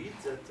it's agreed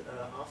that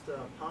after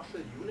a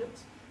partial unit,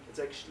 it's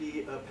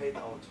actually paid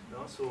out.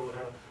 No? So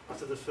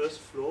after the first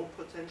flow,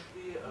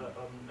 potentially,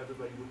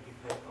 everybody would be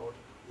paid out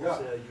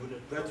of their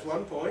unit. That's price.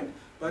 one point.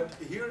 But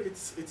here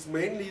it's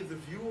mainly the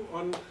view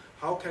on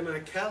how can I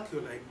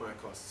calculate my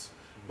costs,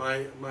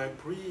 my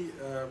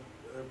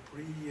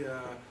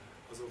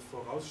also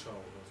Vorausschau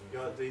oder so.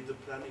 Yeah, the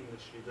planning,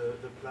 literally,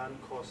 the plan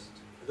cost.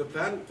 The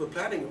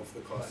planning of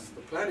the costs.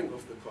 The planning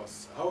of the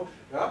costs. How?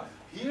 Yeah.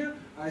 Here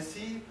I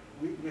see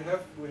we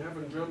have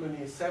in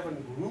Germany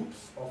 7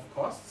 groups of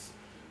costs,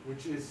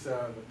 which is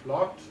the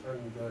plot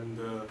and then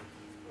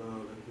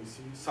let me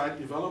see, site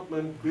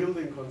development,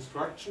 building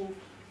construction,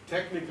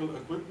 technical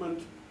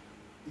equipment,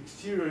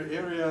 exterior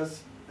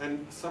areas,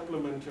 and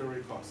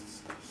supplementary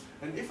costs.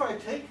 And if I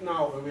take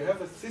now, we have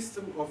a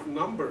system of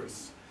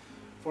numbers.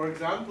 For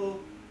example,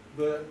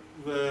 the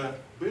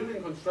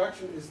building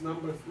construction is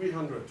number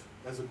 300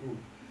 as a group.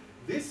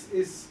 This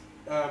is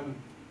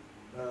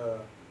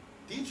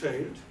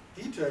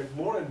detailed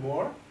more and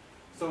more.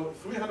 So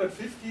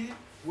 350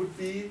 would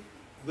be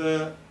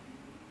the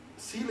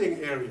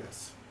ceiling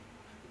areas.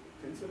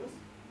 Can you see this?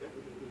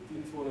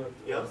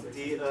 Yeah,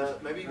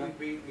 maybe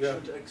we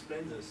should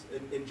explain this.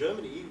 In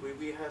Germany,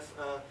 we have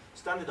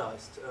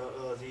standardized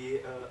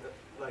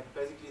like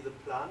basically the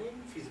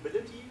planning,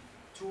 feasibility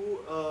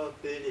to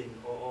building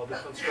or the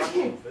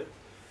construction of it.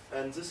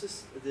 And this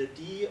is the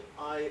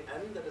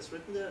DIN that is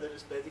written there, that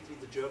is basically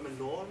the German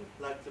norm,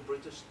 like the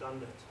British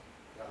standard.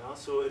 Yeah,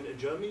 so in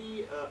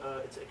Germany,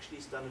 it's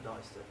actually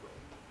standardized that way.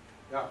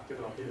 Yeah,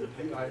 genau.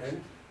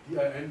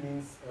 DIN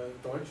means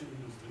Deutsche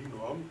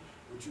Industrienorm,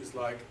 which is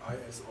like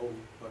ISO,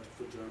 but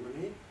for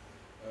Germany.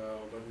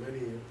 But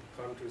many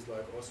countries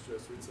like Austria,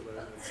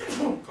 Switzerland,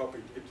 etc.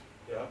 copied it.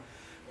 Yeah,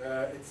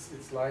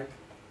 it's like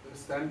a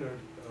standard,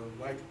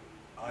 like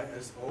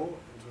ISO,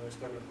 International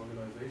Standard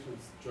Organization.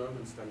 It's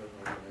German standard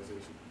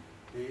organization.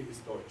 D is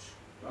Deutsch.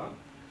 Yeah?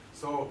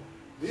 So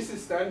this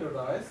is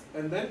standardized,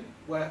 and then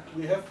where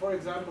we have, for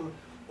example,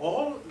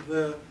 all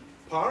the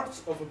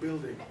parts of a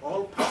building,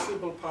 all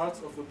possible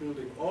parts of the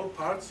building, all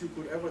parts you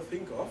could ever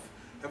think of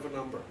have a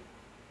number.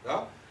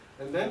 Yeah?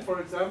 And then, for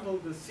example,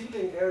 the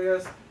ceiling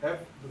areas have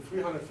the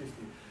 350.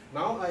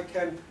 Now I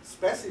can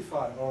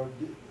specify or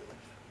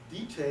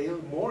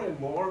detail more and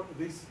more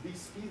these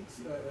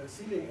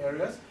ceiling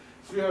areas.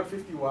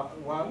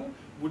 351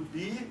 would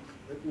be,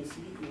 let me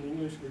see in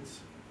English,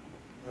 it's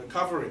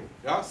covering,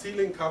 yeah,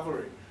 ceiling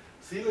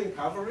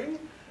covering,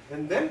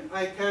 and then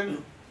I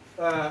can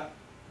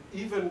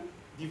even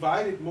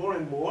divide it more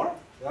and more.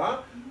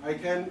 Yeah, I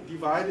can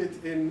divide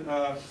it in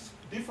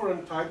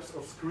different types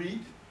of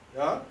screed.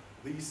 Yeah,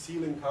 these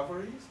ceiling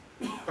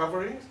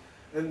coverings,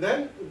 and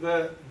then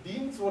the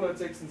DIN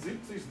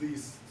 276,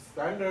 these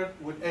standard,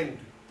 would end.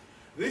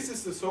 This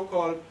is the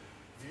so-called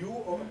view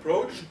or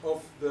approach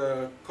of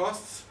the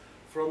costs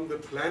from the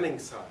planning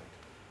side.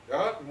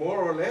 Yeah, more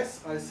or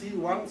less, I see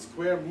 1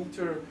 square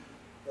meter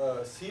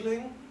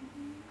ceiling,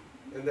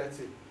 and that's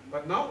it.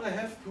 But now I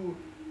have to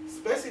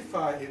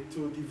specify it,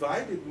 to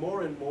divide it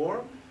more and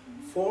more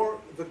for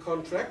the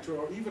contractor,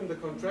 or even the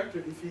contractor,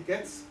 if he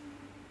gets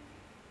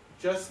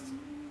just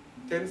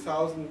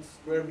 10,000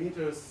 square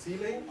meters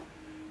ceiling,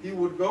 he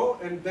would go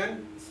and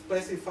then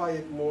specify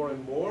it more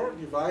and more,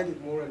 divide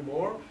it more and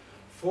more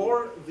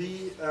for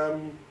the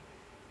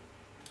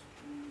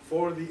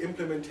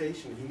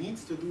implementation. He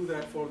needs to do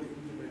that for the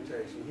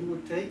implementation. He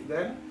would take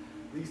then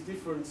these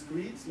different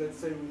screeds. Let's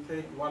say we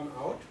take one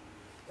out.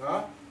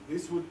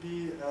 This would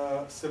be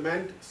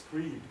cement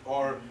screed,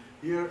 or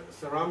here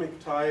ceramic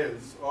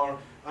tiles, or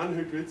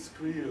anhydride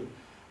screed,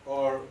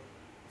 or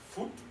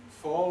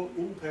footfall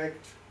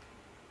impact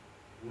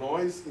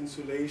noise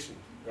insulation.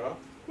 Yeah?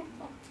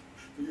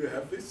 Do you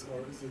have this,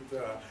 or is it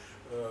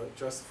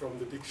just from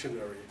the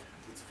dictionary?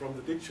 It's from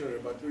the dictionary,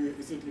 but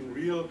is it in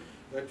real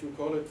that you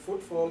call it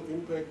footfall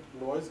impact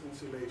noise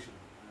insulation?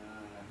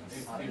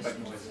 Impact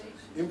noise.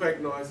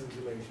 Impact noise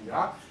insulation,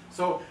 yeah.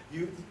 So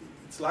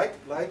it's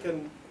like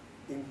an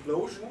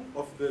implosion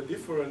of the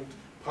different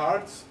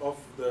parts of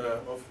the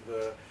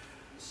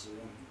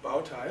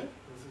Bauteil.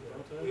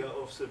 Yeah,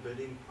 of the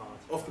building part.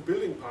 Of the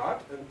building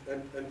part,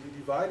 and you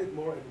divide it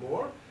more and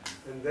more,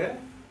 and then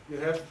you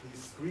have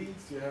these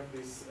screeds, you have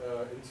this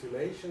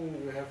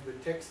insulation, you have the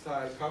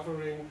textile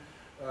covering,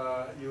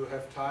 you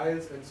have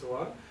tiles and so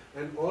on,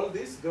 and all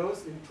this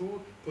goes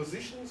into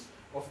positions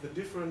of the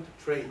different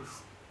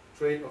trades.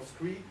 Trade of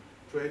screed,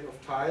 trade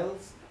of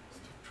tiles,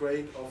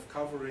 trade of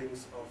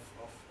coverings of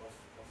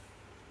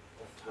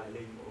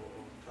Tiling or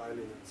tiling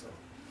and so on.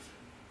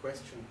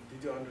 Question,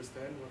 did you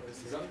understand what I Is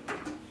said? that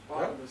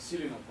part of the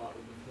ceiling or part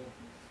of the floor?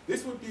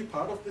 This would be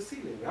part of the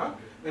ceiling, yeah?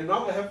 And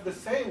now I have the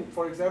same,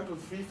 for example,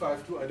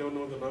 352, I don't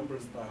know the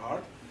numbers by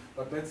heart,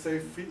 but let's say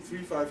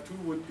 352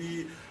 would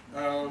be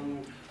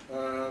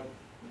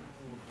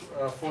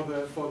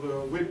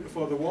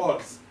for the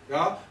walls,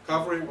 yeah?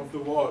 Covering of the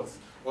walls,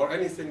 or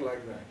anything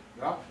like that,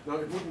 yeah? Now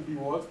it wouldn't be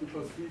walls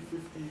because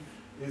 350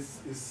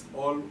 is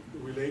all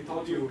related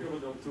How do you to cover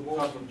the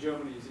walls in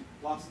Germany? Is it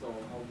plaster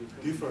or how do you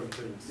cover different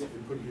things. It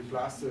could be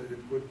plaster,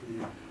 it could be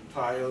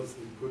tiles,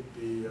 it could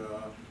be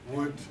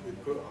wood,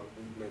 it could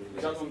many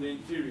Is that on the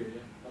interior,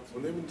 yeah? That's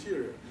on the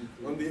interior.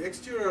 On the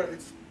exterior,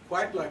 it's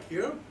quite like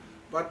here,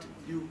 but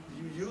you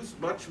use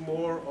much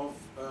more of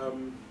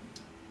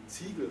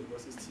Ziegel.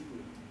 Was is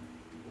Ziegel?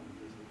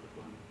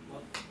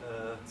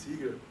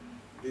 Ziegel.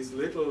 These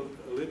little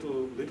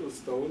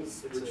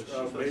stones It's which a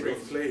are made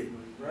bricks. of clay.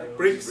 Right.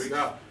 Bricks.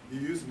 Yeah. You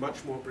use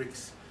much more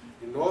bricks.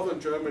 In northern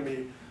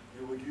Germany,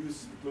 you would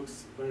use. It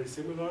looks very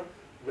similar.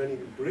 Many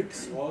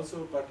bricks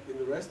also, but in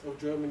the rest of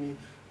Germany,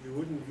 you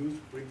wouldn't use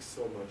bricks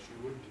so much. You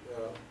would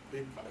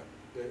big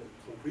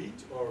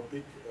concrete or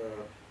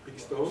big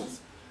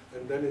stones,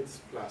 and then it's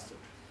plastered.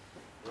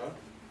 Yeah?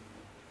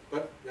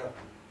 But yeah.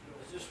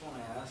 I just want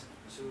to ask,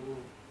 so,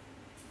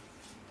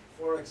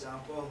 for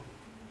example,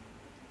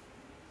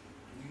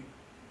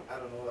 I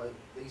don't know,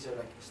 these are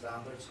like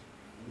standards,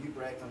 and you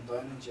break them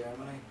down in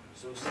Germany,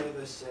 so say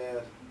this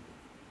said,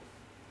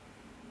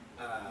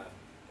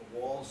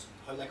 walls,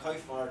 how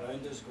far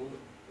down does it go?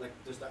 Like,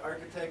 does the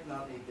architect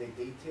not need to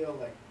detail,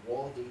 like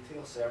wall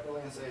detail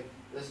separately and say,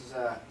 this is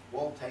a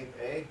wall type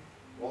A,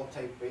 wall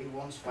type B,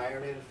 one's fire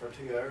rated for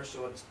 2 hours,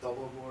 so it's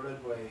double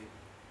boarded with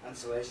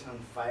insulation and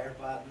fire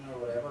batten or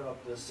whatever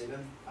up the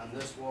ceiling, and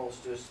this wall's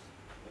just,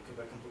 it could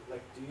be complete,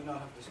 like, do you not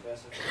have to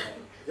specify that?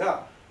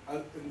 Yeah,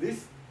 and in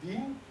this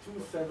DIN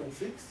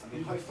 276, I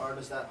mean, how far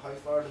does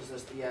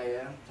this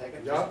DIN take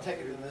it? Yeah. Just take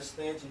it to this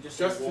stage and just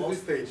just say to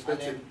walls, this stage, and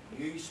that's then it.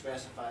 you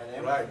specify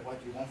them Right.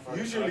 what you want for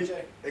Usually, the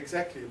project.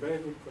 exactly, very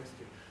good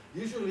question.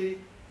 Usually,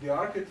 the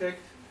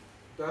architect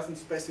doesn't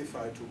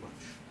specify too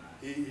much.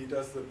 He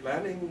does the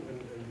planning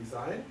and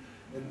design,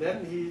 and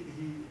then he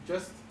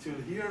just till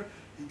here,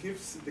 he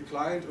gives the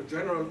client a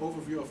general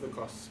overview of the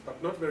costs,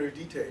 but not very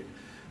detailed.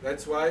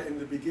 That's why in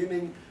the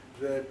beginning,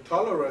 the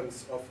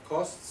tolerance of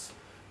costs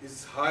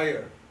is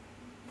higher,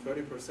 30%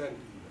 even.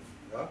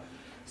 Yeah?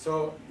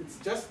 So it's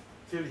just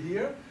till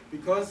here,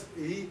 because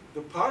the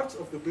parts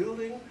of the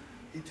building,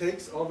 he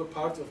takes all the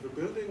parts of the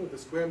building with the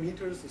square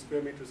meters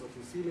of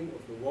the ceiling,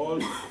 of the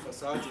walls, of the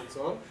facades and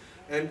so on,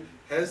 and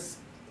has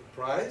a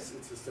price,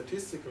 it's a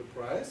statistical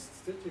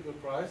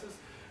prices,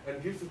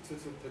 and gives it to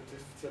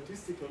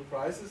statistical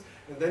prices,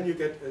 and then you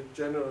get a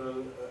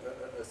general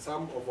a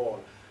sum of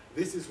all.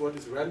 This is what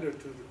is rendered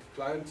to the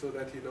client so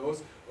that he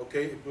knows,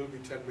 okay, it will be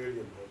 10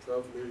 million or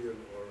 12 million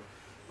or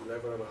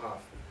 11 and a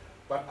half.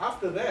 But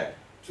after that,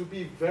 to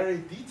be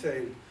very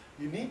detailed,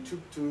 you need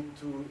to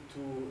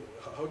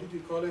how did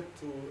you call it?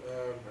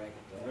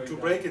 To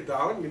break it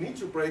down. You need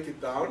to break it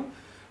down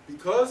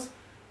because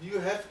you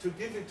have to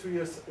give it to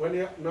your,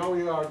 now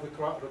you are the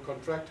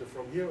contractor.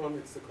 From here on,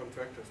 it's the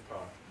contractor's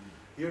part.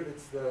 Here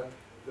it's the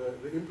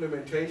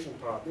implementation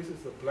part. This is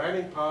the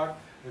planning part,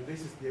 and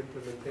this is the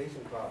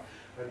implementation part.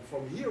 And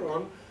from here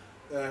on,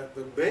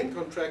 the main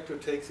contractor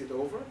takes it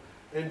over,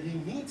 and he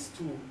needs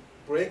to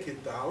break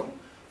it down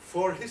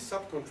for his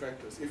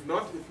subcontractors. If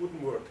not, it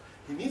wouldn't work.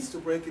 He needs to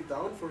break it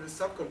down for his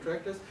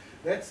subcontractors.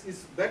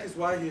 That is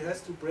why he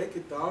has to break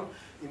it down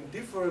in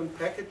different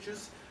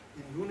packages,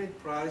 in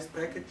unit price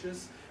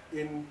packages,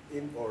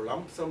 or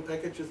lump sum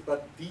packages,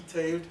 but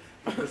detailed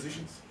in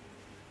positions.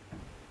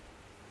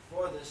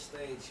 For this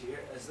stage here,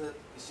 is that,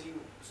 you see,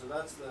 so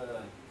that's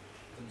the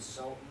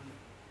consultant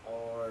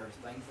or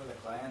thing for the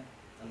client,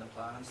 and the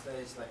planning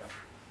stage, like a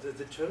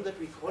The term that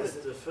we call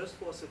it, the first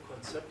was a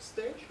concept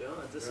stage, yeah,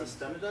 and this is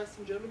standardized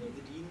in Germany,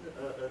 the DIN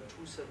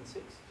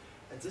 276,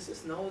 and this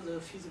is now the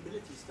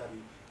feasibility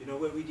study, you know,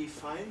 where we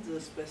define the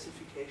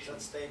specifications.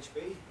 That's stage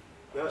B.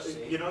 Yeah,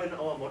 C. you know, in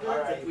our model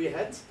RIP. that we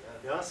had,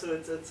 yeah, so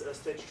it's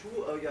stage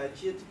 2. Yeah,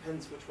 here it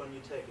depends which one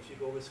you take. If you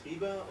go with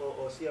RIBA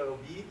or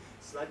CIOB,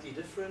 slightly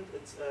different.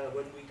 It's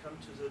when we come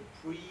to the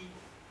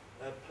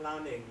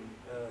planning.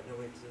 No,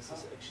 wait, this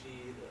is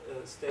actually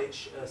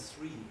stage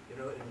 3. You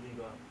know, in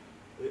RIBA.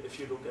 If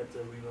you look at the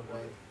RIBA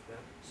model. Yeah.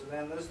 So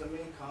then there's the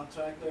main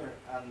contractor,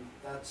 and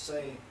that's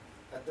say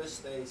at this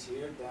stage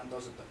here. Then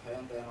does it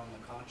depend then on the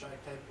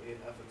contract type, if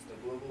it's the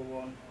global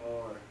one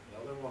or the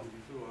other one?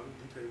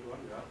 Detailed one,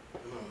 yeah.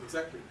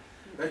 Exactly.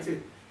 That's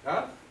it.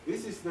 Yeah?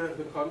 This is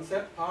the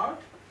concept part.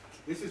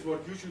 This is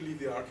what usually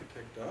the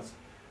architect does.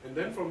 And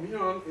then from here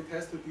on, it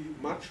has to be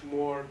much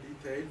more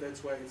detailed.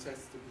 That's why it has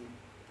to be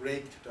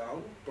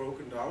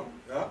broken down.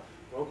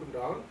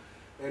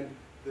 And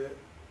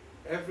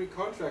every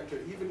contractor,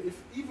 even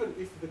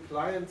if the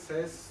client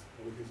says,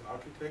 or his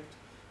architect,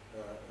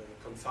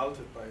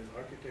 consulted by his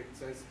architect,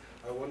 says,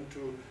 I want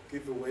to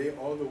give away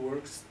all the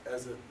works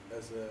as a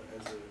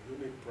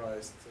unit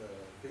priced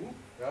thing,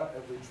 yeah,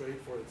 every trade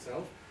for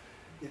itself.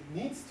 It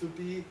needs to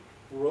be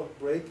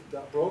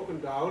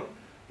broken down,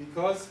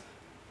 because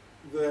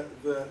the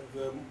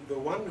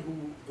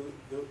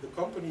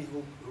company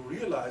who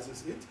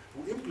realizes it,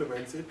 who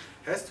implements it,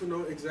 has to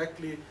know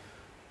exactly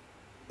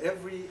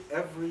every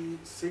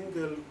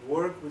single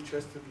work which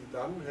has to be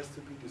done, has to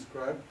be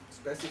described,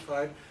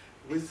 specified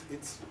with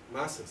its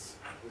masses,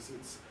 with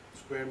its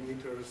square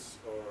meters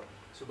or.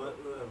 So, but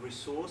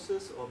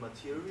resources or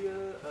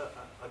material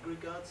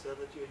aggregates that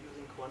you're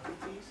using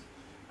quantities,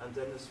 and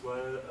then as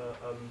well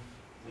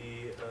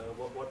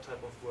what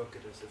type of work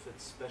it is. If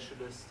it's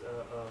specialist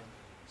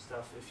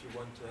stuff, if you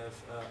want to have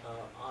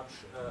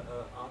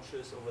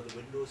arches over the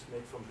windows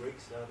made from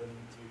bricks, then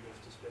you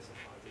have to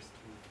specify this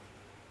too.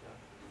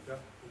 Yeah,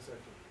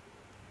 exactly.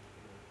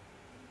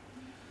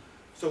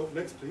 So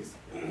next, please.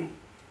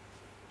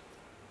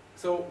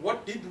 So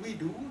what did we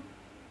do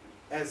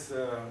as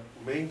a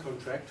main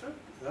contractor?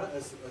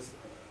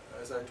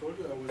 As I told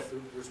you, I was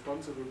the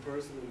responsible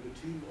person in the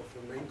team of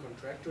the main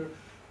contractor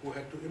who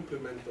had to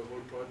implement the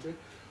whole project.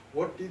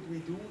 What did we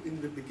do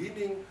in the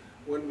beginning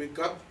when we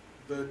got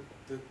the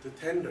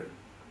tender,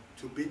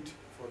 to bid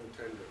for the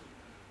tender?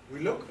 We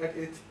look at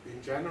it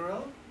in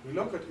general, we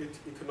look at it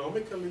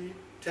economically,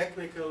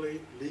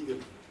 technically,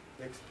 legally.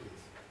 Next,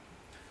 please.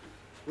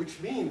 Which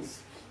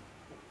means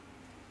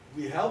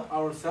we help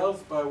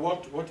ourselves by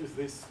what is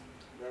this?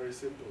 Very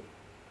simple.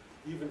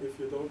 Even if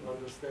you don't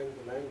understand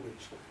the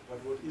language, but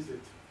what is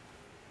it?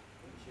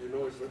 You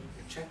know, it's a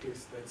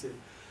checklist, that's it.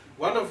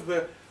 One of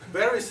the,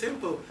 very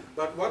simple,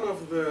 but one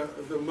of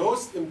the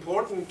most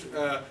important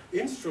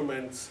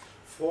instruments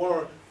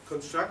for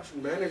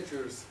construction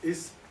managers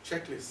is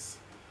checklists.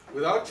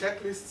 Without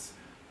checklists,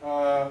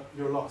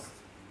 you're lost.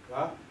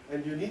 Yeah?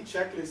 And you need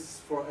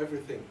checklists for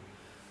everything.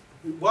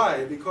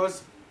 Why?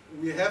 Because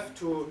we have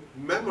to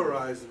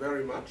memorize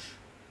very much.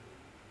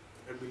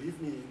 And believe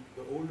me,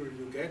 the older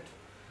you get,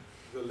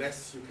 the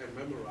less you can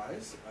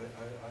memorize.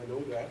 I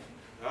know that.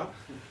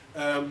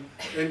 Yeah?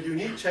 And you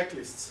need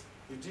checklists.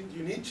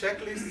 You need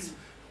checklists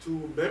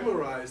to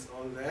memorize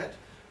all that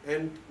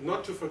and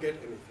not to forget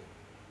anything.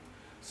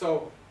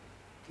 So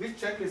this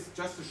checklist,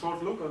 just a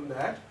short look on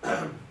that.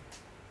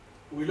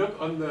 We look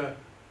on the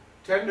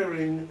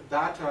tendering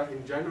data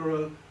in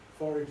general.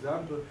 For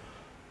example,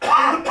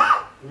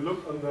 we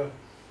look on the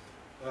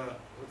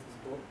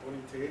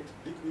bonität,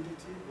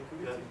 liquidity.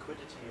 Yeah,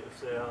 liquidity,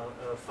 if they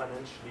are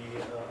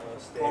financially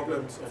stable.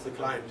 Problems of the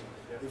client.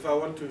 Yeah. If I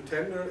want to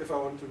tender, if I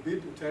want to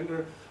bid a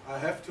tender, I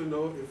have to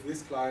know if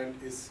this client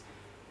is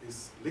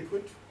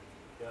liquid.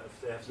 Yeah,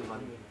 if they have the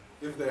money.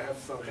 If they have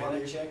some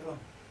money. Check them.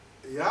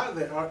 Yeah,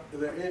 there are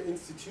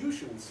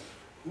institutions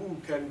who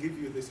can give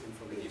you this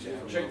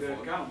information. Check the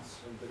accounts.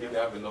 If they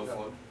have enough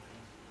fund.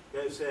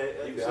 Yeah, if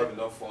they have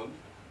enough fund.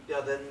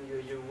 Yeah, then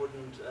you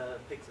wouldn't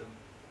pick them.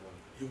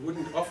 You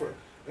wouldn't offer.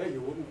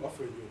 You wouldn't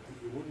offer.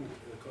 You wouldn't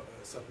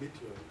submit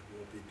your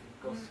bid.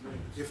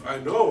 If I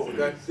know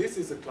that this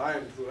is a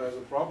client who has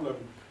a problem,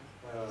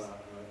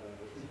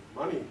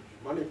 money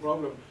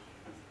problem,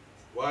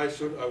 why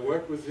should I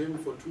work with him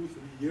for 2-3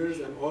 years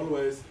and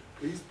always,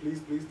 please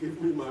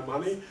give me my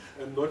money,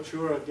 and not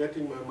sure of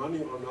getting my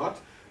money or not?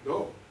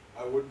 No,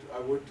 I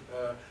would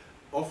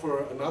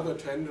offer another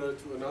tender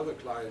to another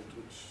client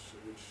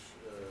which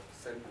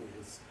sent me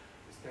his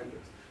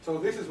tenders. So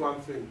this is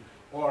one thing.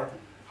 Or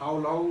how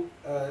long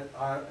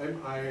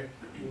am I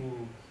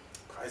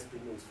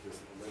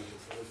Preisbindungsfrist?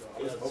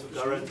 Yeah, so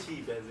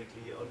guarantee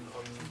basically on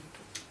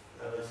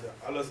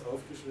alles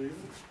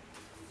aufgeschrieben.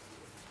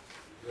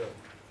 Yeah.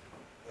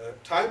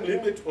 Time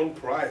limit on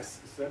price,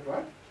 is that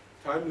right?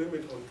 Time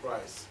limit on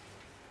price.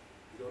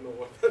 You don't know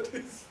what that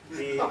is?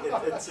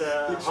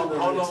 It's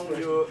how long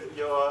you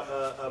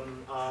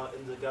are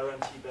in the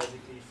guarantee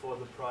basically for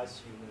the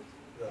price unit.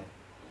 Yeah.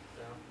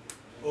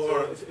 Yeah.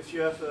 Or so if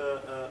you have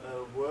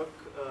a work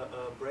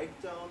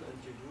breakdown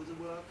and you do the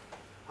work,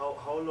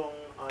 how long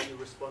are you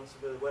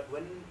responsible?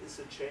 When is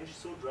a change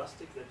so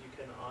drastic that you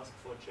can ask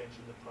for a change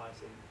in the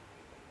pricing?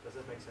 Does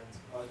that make sense?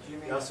 Do you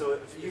mean, Yeah, so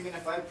you mean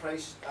if I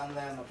price and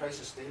then the price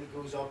of steel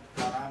goes up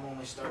and I'm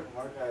only starting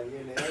work a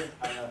year later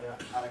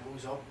and it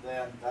goes up,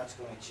 then that's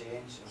going to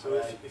change. So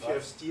if you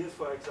have steel,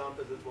 for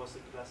example, that was the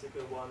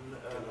classical one,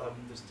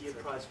 the steel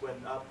price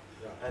went up,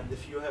 and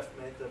if you have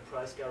made the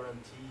price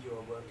guarantee, you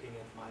are working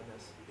at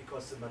minus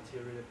because the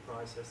material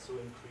price has so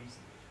increased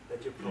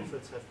that your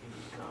profits have been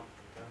eaten up.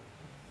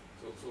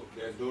 Yeah. So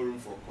there's no room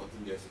for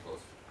contingency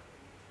cost.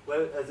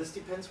 Well, this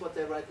depends what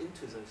they write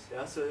into this.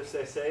 Yeah. So if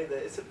they say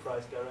there is a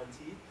price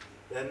guarantee,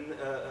 then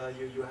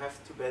you have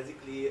to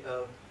basically,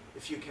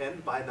 if you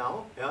can, buy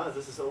now. Yeah.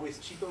 This is always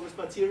cheaper with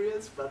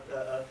materials, but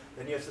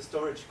then you have the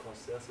storage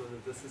cost. Yeah. So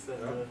this is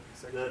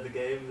then the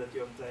game that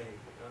you're playing.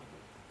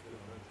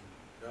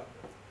 Yeah. Yeah.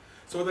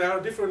 So there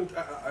are different.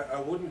 I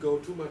wouldn't go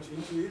too much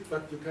into it,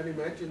 but you can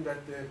imagine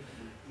that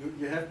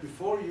you have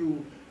before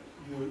you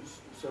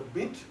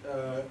submit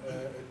a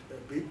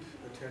bid,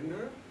 a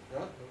tender.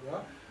 Yeah.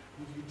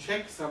 You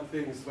check some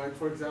things, like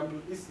for example,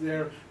 is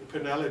there a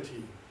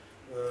penalty,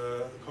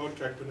 a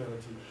contract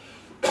penalty?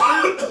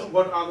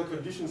 What are the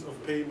conditions of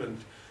payment?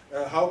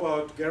 How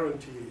about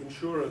guarantee,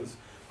 insurance,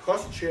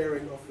 cost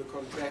sharing of the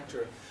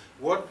contractor?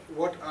 What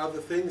are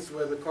the things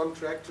where the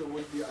contractor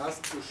would be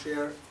asked to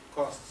share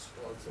costs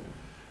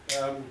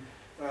also?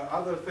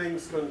 Other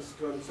things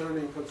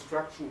concerning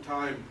construction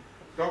time,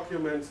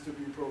 documents to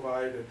be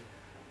provided.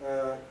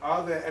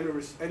 Are there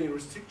any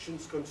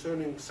restrictions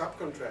concerning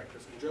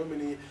subcontractors? In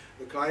Germany,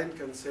 the client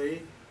can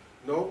say,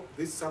 no,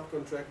 this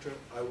subcontractor,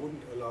 I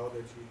wouldn't allow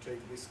that you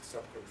take this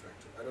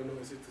subcontractor. I don't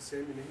know, is it the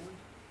same in England?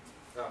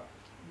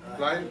 Yeah.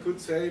 Client could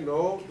say,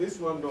 no, this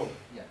one, no.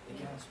 Yeah, they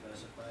can't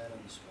specify it on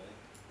the spec.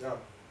 Yeah. In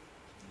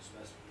the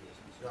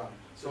specifications. Yeah.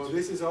 So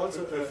this is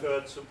also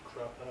preferred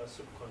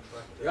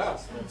subcontractor. Yeah.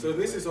 So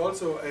this is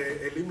also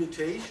a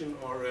limitation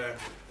or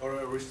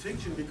a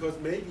restriction, because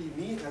maybe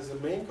me as a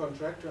main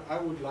contractor, I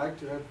would like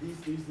to have these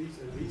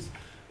and these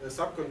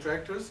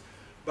subcontractors,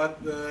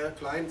 but the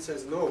client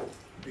says no,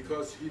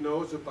 because he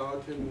knows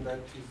about him that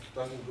he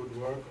doesn't good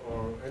work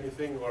or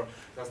anything, or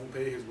doesn't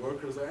pay his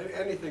workers or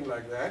anything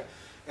like that.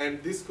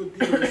 And this could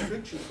be a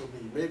restriction for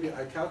me. Maybe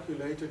I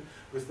calculated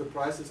with the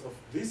prices of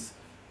this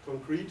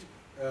concrete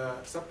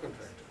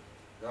subcontractor.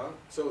 Yeah?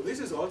 So this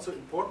is also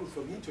important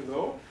for me to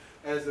know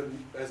as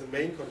a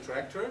main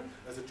contractor,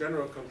 as a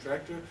general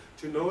contractor,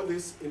 to know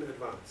this in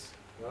advance.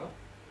 Yeah?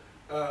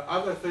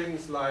 Other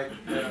things like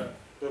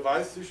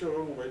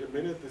Beweissicherung, wait a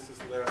minute, this is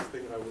the last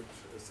thing I would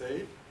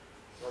say.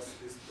 What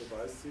is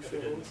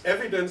Beweissicherung?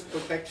 Evidence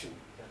protection.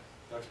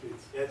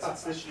 Yeah,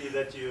 it's literally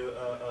that you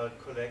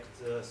collect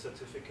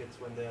certificates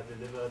when they are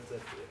delivered,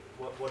 that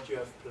what you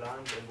have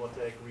planned and what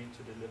they agreed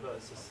to deliver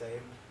is the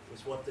same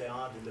with what they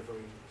are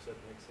delivering, if that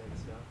makes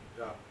sense.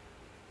 Yeah.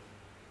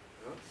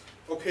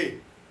 Yeah.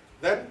 Okay.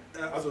 Then,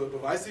 also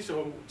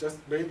Beweissicherung, just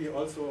maybe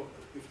also,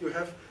 if you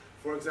have,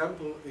 for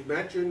example,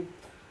 imagine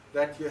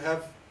that you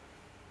have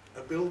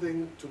a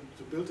building,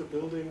 to build a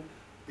building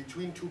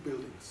between two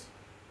buildings.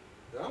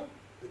 Yeah?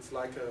 It's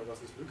like a,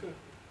 was ist Lücke?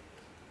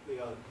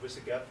 Yeah, with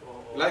a gap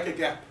or like a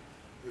gap.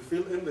 You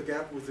fill in the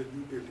gap with a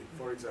new building,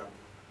 for example.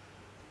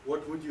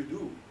 What would you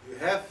do? You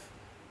have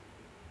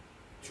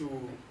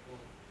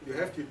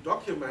to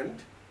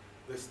document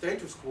the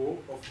status quo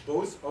of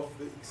both of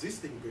the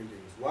existing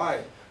buildings.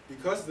 Why?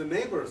 Because the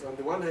neighbors on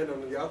the one hand,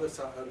 on the other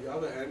side, on the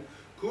other hand,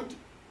 could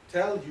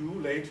tell you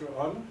later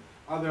on,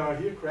 there are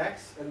here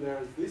cracks, and there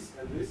is this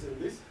and this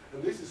and this,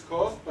 and this is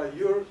caused by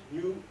your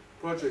new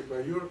project,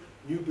 by your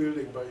new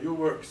building, by your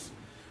works.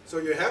 So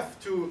you have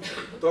to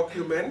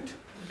document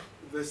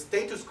the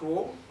status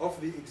quo of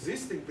the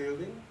existing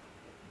building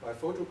by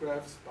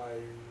photographs,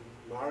 by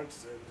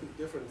marks, and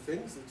different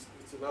things.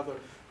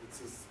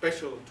 It's a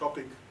special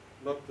topic,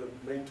 not the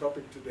main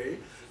topic today,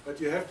 but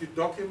you have to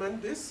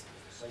document this.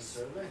 Site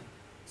survey?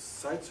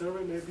 Site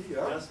survey maybe,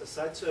 yeah? Yes, a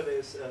site survey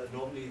is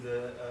normally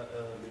the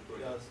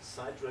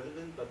site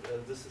relevant, but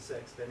this is the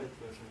extended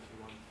version if you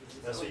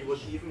want. So you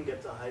would even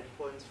get the height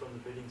points from the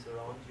buildings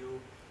around you,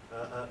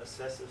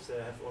 assess if they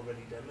have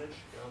already damage,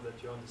 that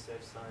you're on the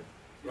safe side.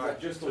 Right.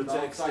 Just So on it's the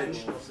an outside.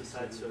 extension of the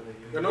site survey.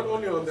 They're not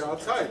only on the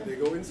outside, they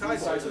go inside.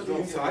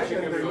 Inside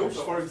and they look,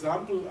 for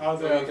example, are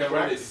So you there can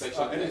run cracks, this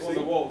On the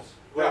inspection walls.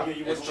 Well, Yeah.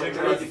 you It's would check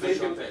check the it.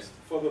 inspection test.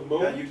 for the Yeah,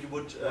 moment. you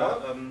would.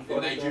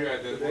 In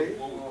Nigeria, today,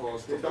 what we call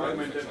they structural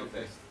document inspection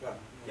test.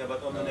 Yeah,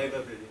 but on the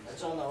neighbor buildings.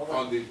 It's on the other.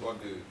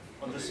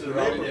 On the surrounding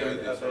surrounding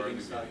building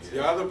building sites.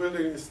 The other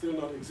building is still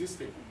not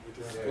existing. It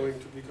is Yeah. going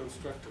to be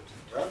constructed,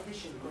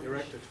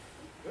 erected.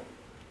 Yeah?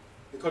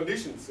 The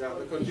conditions,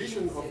 the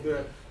condition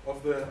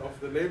of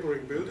the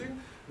neighboring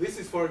building. This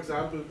is, for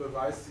example,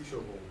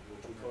 Beweissicherung,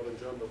 which we call in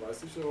German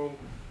Beweissicherung.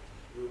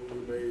 You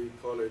may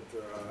call it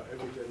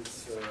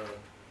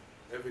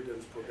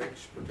evidence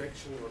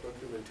protection or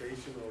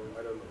documentation, or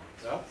I don't know.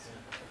 Yeah?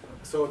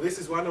 So this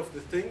is one of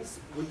the things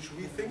which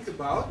we think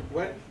about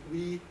when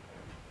we,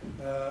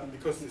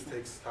 because this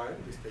takes time,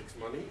 this takes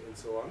money, and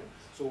so on.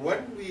 So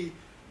when we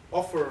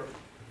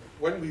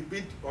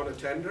bid on a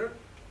tender,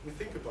 we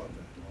think about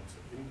that also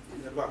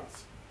in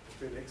advance.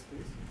 Okay, next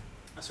please.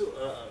 So,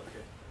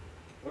 okay.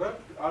 Oder?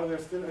 are there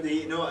still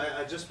any? No,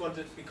 I just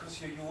wanted,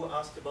 because you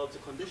asked about the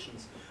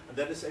conditions, and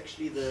that is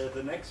actually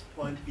the next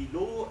point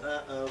below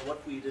what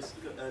we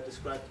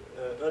described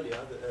earlier,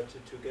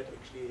 to get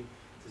actually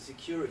the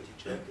security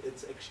check.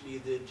 It's actually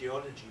the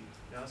geology,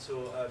 yeah,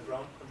 so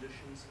ground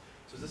conditions.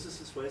 So this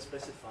is well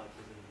specified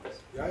within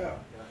this. Yeah.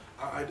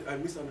 Yeah. I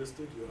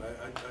misunderstood you.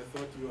 I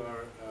thought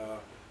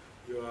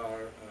you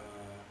are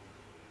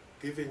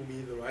giving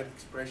me the right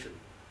expression.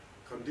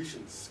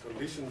 Condition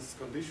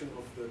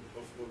of the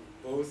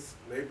both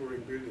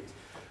neighboring buildings.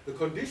 The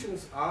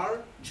conditions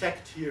are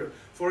checked here.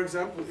 For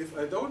example, if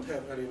I don't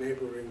have any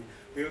neighboring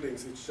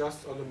buildings, it's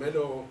just on a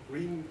meadow,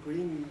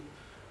 green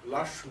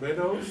lush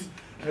meadows,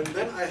 and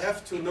then I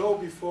have to know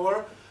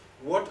before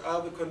what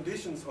are the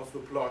conditions of the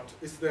plot.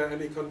 Is there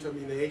any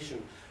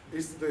contamination?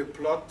 Is the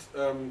plot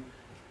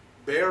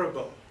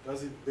bearable?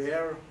 Does it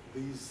bear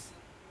these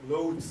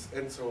loads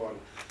and so on?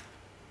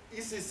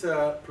 Is this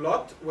a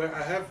plot where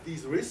I have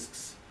these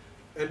risks,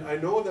 and I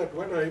know that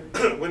when I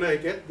when I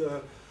get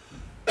the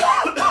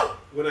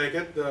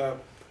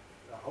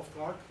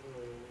Auftrag,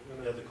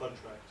 The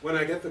contract. when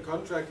I get the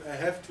contract, I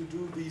have to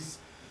do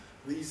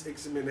these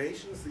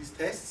examinations, these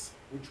tests,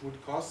 which would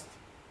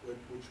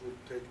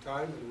take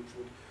time and which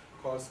would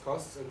cause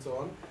costs and so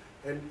on.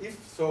 And if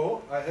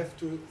so, I have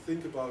to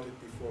think about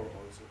it before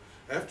also.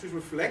 I have to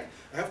reflect.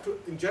 I have to,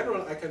 in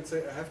general, I can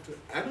say I have to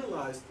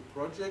analyze the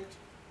project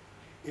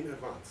in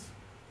advance.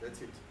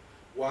 That's it.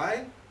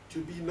 Why? To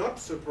be not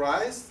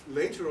surprised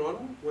later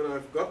on when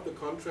I've got the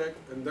contract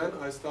and then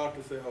I start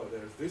to say, oh,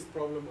 there's this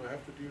problem I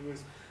have to deal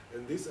with,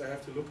 and this I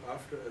have to look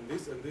after, and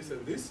this and this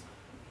and this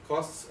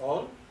costs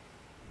all.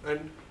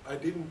 And I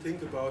didn't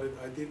think about it.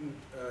 I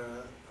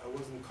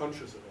wasn't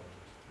conscious about it.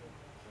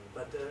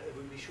 But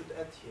we should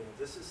add here,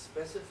 this is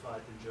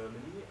specified in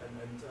Germany,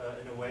 and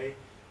in a way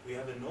we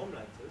have a norm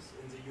like this.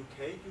 In the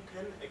UK, you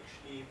can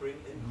actually bring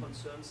in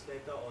concerns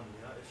later on.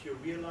 Yeah? If you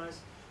realize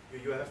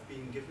you have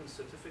been given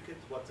certificate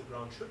what the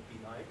ground should be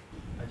like,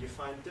 and you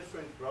find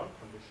different ground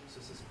conditions,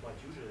 this is quite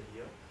usual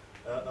here,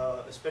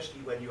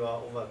 especially when you are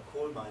over a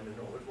coal mine, an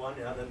old one,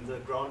 yeah, then the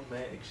ground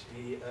may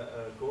actually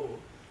go.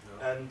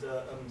 Yeah. And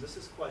this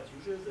is quite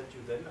usual that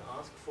you then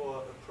ask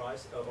for a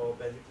price, or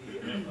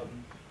basically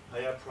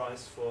higher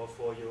price for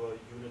your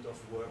unit of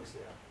works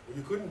there. Well,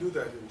 you couldn't do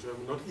that in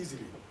Germany, not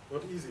easily,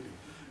 not easily.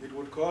 It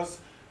would cause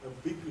a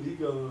big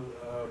legal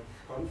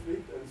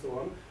conflict and so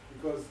on,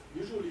 because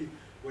usually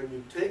when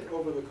you take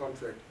over the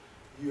contract,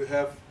 you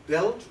have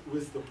dealt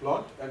with the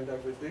plot and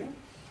everything,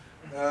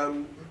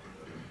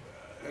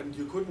 and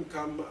you couldn't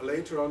come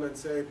later on and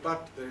say,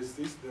 but there's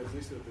this, there's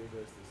this, and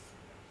there's this.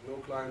 No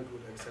client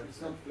would accept it.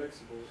 It's not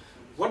flexible.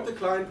 What the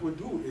client would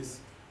do is,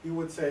 he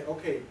would say,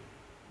 okay,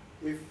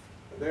 if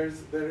there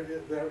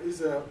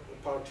is a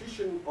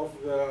partition of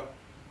the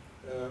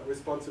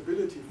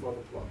responsibility for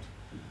the plot.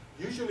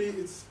 Usually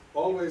it's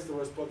always the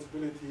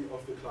responsibility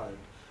of the client.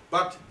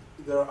 But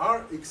there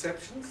are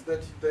exceptions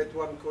that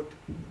one could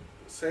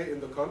say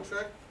in the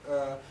contract,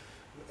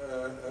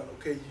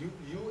 okay,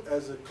 you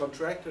as a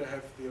contractor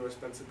have the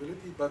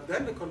responsibility, but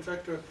then the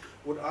contractor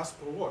would ask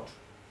for what?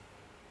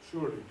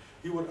 Surely.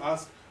 He would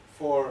ask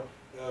for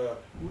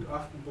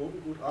Gutachten,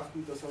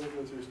 Bodengutachten, das habe ich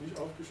natürlich nicht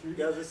aufgeschrieben.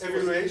 Yeah,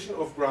 evaluation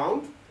of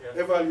ground,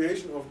 yeah.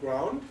 Evaluation of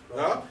ground,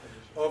 yeah,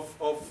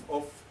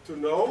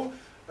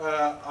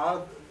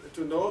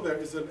 to know there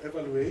is an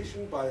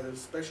evaluation by a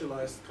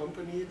specialized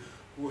company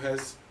who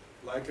has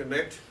like a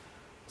net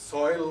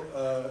soil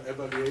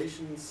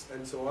evaluations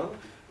and so on,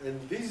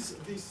 and these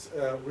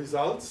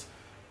results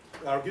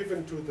are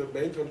given to the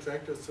main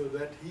contractor so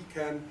that he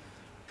can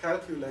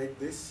calculate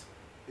this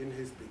in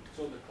his bid.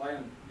 So the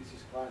client, this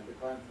is the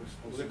client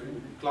responsibility.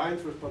 The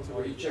client's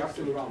responsibility. He checks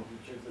absolutely. the ground. He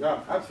checks the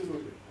ground.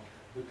 Absolutely.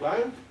 The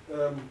client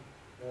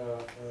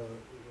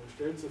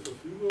stellt zur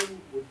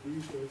Verfügung, would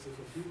be stellt zur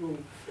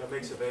Verfügung.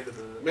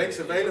 Makes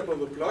available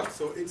the plot,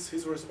 so it's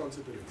his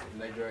responsibility. In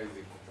Nigeria is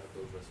the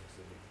contractor's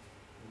responsibility.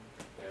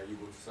 You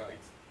go to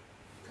site,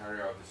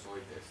 carry out the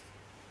soil test.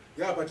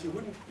 Yeah, but you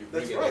wouldn't.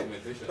 That's right.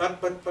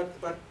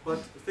 But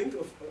think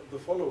of the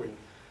following.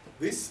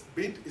 This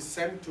bid is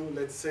sent to,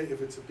 let's say,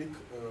 if it's a big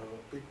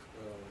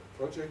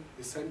project,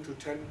 is sent to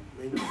 10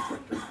 main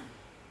contractors.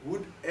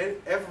 Would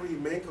every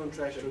main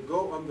contractor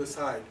go on the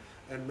side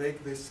and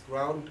make this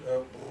ground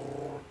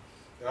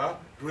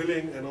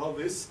drilling and all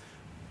this?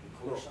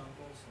 No.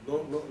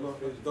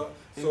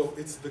 So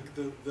it's the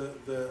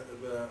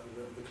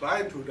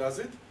client who does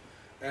it,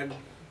 and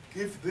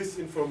give this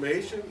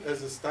information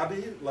as a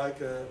study, like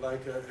a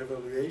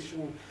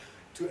evaluation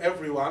to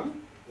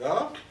everyone.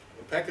 Yeah.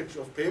 A package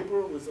of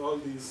paper with all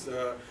these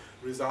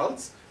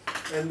results,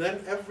 and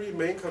then every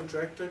main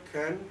contractor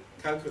can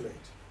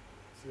calculate.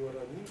 See what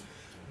I mean?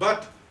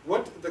 But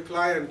what the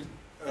client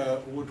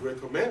would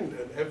recommend,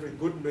 and every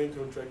good main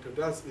contractor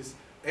does, is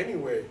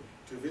anyway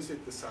to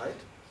visit the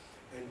site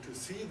and to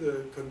see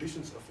the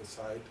conditions of the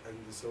site and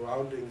the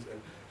surroundings,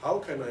 and how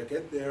can I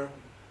get there,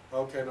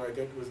 how can I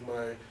get with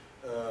my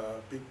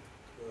big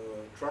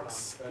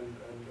trucks and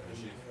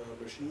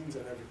machines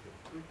and everything.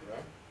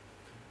 Yeah?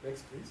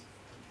 Next, please.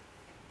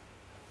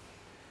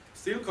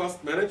 Still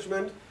cost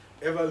management,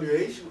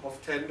 evaluation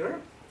of tender,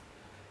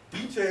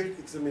 detailed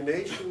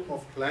examination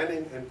of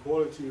planning and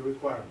quality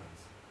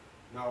requirements.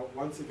 Now,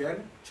 once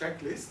again,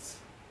 checklists.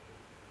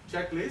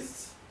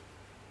 Checklists.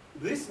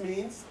 This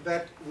means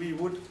that we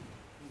would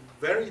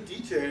very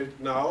detailed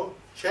now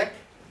check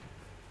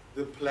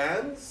the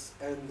plans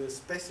and the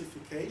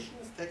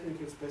specifications,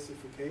 technical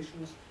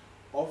specifications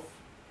of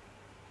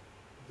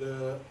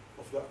the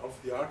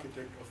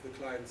architect of the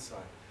client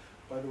side.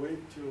 By the way,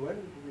 till when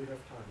do we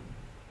have time?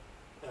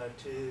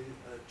 Till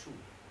 2.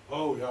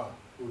 Oh yeah,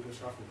 gut, das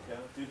schaffen wir.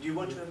 Yeah. Do you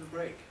want to have a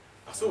break?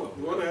 Ach so,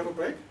 you want to have a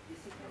break?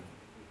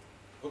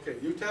 Okay,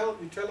 you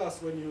tell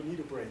us when you need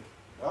a break.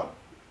 Yeah?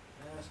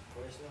 Can I ask a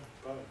question?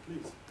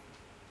 Please.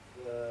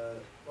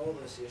 All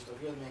this here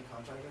stuff, you're the main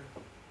contractor.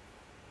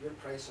 You're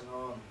pricing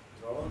on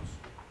drawings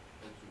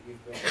that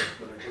you've been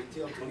that are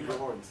detailed. Do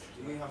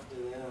you have to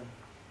then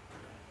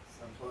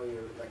employ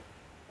your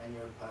in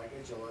your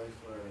package allow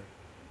for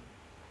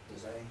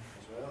design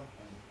as well?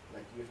 And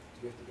do you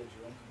have to get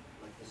your own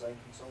design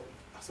consultant?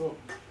 So,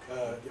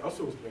 the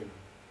Ausführungspläne.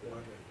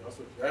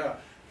 Yeah.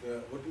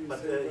 What do you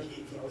but say?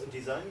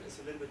 Design is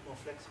a little bit more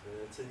flexible.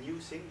 It's a new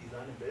thing,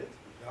 design and build,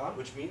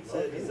 which means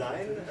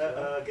design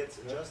gets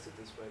adjusted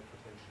this way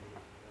potentially.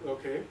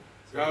 Okay.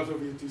 Ja, so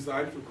wie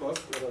Design to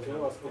Cost oder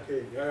sowas.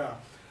 Okay, ja.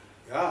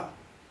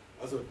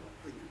 Also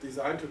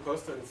Design to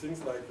Cost and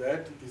things like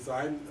that.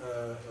 Design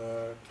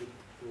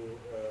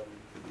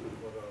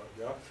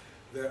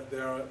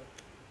there are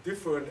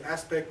different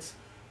aspects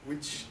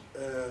which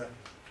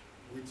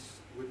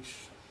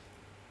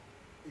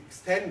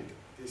extend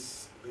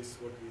this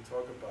what we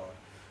talk about.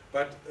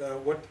 But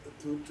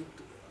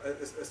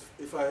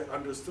if I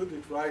understood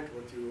it right,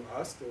 what you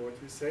asked or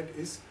what you said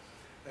is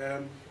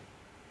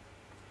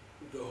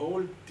the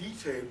whole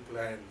detailed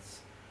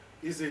plans.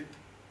 Is it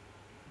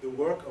the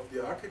work of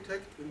the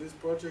architect in this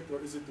project,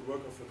 or is it the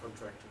work of the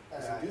contractor?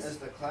 Is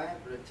the client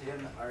retain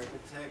the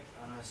architect,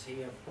 and is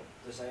he a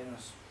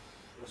designer's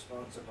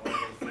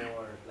responsibility for the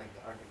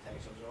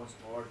architectural drawings,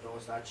 or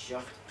does that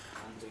shift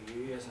onto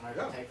you as an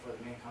architect for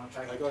the main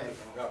contractor? I got it.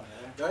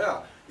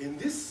 Yeah. In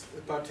this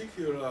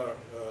particular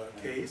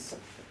case,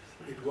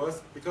 it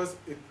was because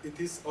it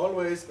is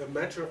always a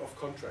matter of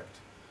contract.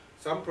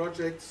 Some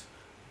projects,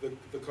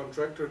 the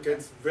contractor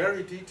gets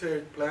very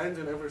detailed plans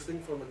and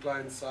everything from the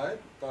client side,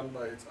 done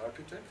by its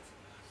architect.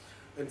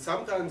 And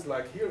sometimes,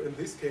 like here in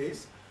this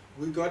case,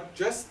 we got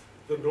just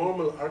the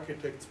normal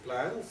architect's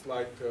plans,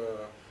 like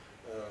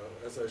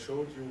as I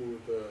showed you,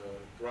 the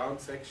ground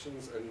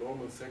sections and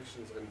normal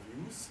sections and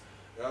views,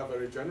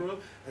 very general,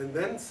 and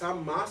then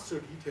some master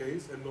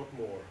details and not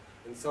more,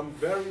 and some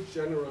very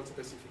general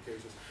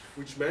specifications,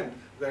 which meant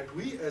that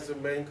we as a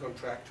main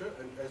contractor,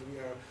 and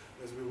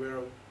as we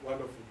were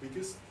one of the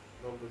biggest,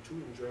 number 2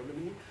 in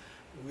Germany,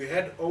 we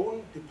had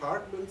own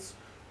departments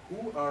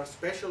who are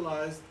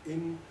specialized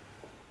in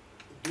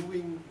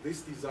doing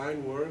this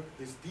design work,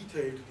 this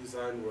detailed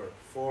design work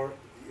for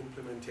the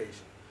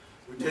implementation.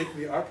 We take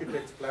the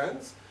architect's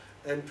plans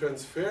and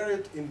transfer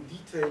it in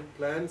detailed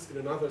plans in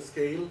another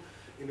scale,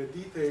 in a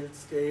detailed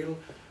scale,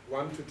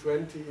 1 to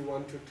 20,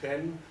 1 to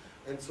 10,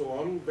 and so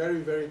on, very,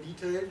 very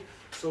detailed,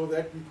 so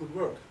that we could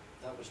work.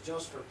 That was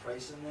just for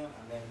pricing them,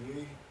 and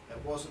then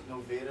it wasn't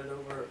novated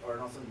over or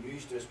nothing. You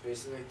just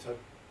basically took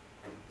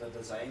the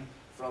design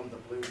from the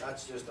blue.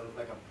 That's just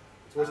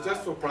It was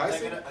just for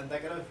pricing.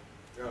 Indicative.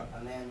 Yeah.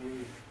 And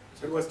then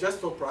it was just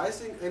for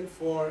pricing and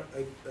for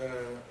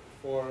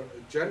a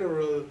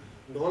general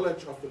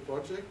knowledge of the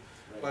project.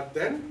 Right. But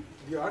then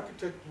the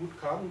architect would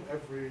come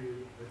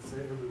let's say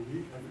every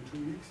week, every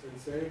 2 weeks,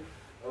 and say,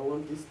 I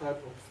want this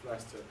type of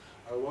plaster.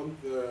 I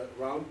want the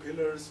round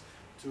pillars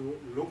to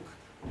look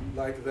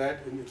like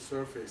that in its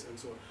surface, and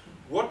so on.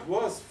 What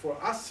was for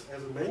us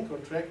as a main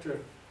contractor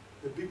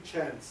a big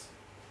chance?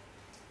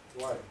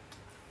 Why?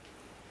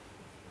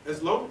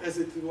 As long as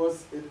it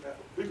was a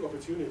big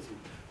opportunity,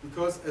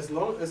 because as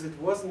long as it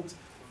wasn't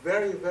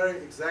very, very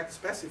exact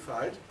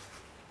specified,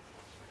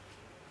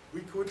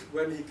 we could,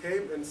 when he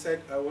came and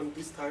said, I want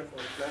this type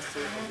of plaster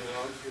on the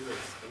round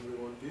pillars, and we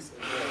want this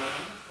and that,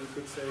 we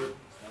could say,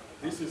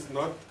 this is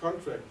not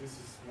contract, this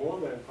is more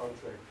than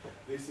contract,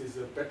 this is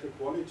a better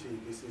quality,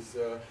 this is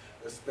a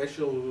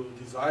special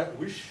desire,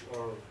 wish,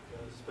 or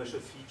special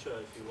feature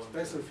if you want.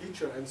 Special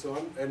feature and so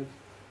on, and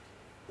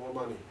more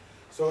money.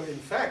 So in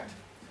fact,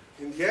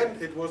 in the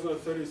end, it was not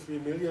 33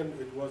 million,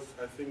 it was,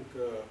 I think,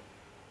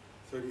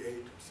 38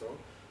 or so,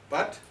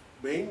 but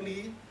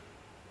mainly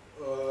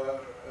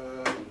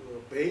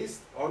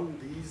based on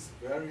these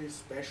very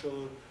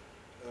special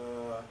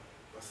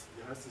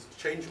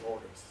change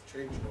orders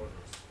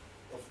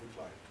of the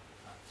client.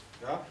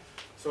 Yeah?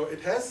 So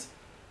it has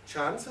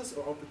chances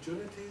or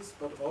opportunities,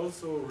 but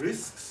also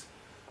risks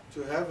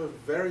to have a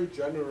very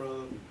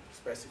general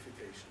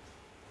specification.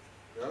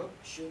 Yeah?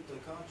 Should the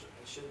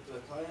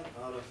client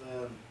not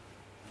have,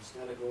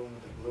 instead of going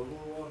with the global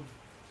one,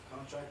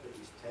 contract that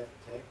he's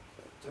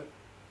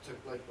took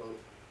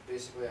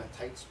basically a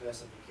tight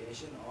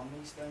specification on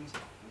these things,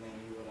 and then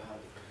you would have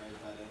had to provide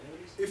that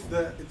anyways? If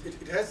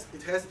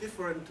it has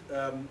different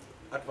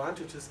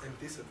advantages and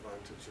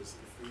disadvantages,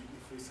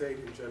 if we say it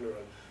in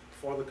general.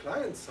 For the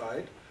client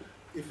side,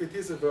 if it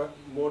is a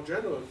more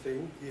general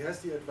thing, he has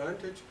the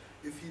advantage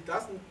if he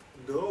doesn't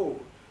know,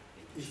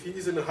 if he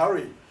is in a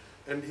hurry,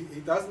 and he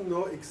doesn't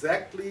know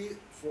exactly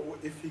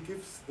if he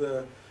gives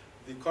the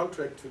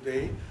contract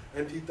today,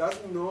 and he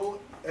doesn't know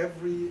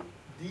every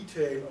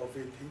detail of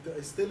it.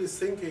 He still is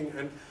thinking,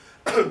 and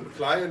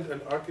client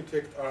and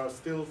architect are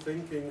still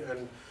thinking,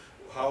 and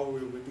how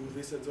will we do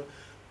this and so.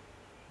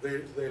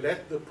 They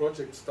let the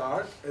project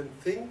start and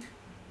think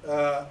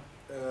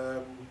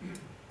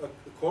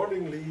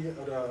accordingly,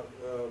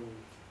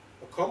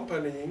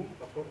 accompanying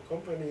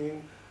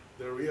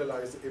the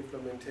realized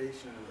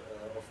implementation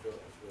of the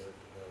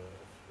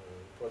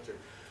project,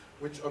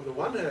 which on the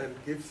one hand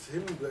gives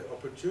him the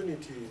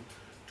opportunity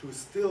to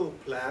still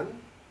plan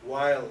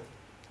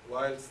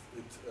whilst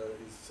it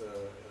is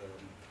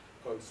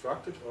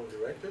constructed or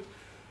erected.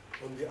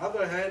 On the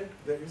other hand,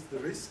 there is the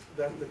risk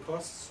that the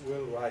costs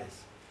will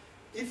rise.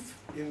 If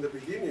in the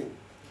beginning,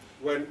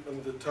 when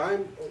the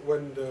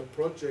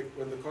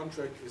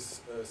contract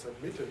is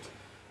submitted,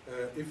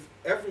 if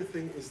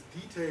everything is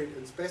detailed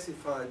and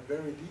specified,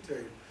 very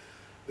detailed,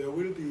 there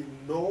will be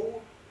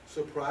no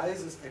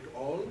surprises at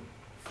all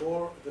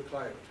for the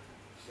client.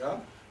 Yeah,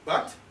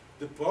 but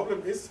the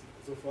problem is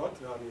sofort.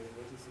 Ja, nee,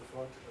 das ist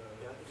sofort.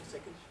 Yeah, just a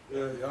second.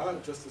 Yeah,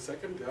 just a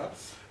second.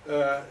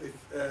 Yeah,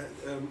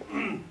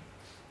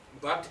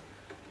 but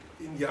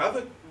in the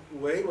other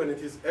way, when it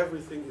is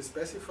everything is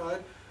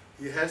specified,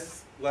 he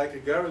has like a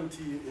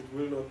guarantee it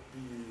will not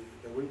be,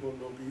 there will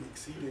not be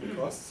exceeding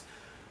costs,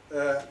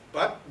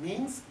 but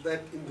means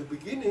that in the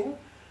beginning,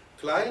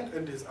 client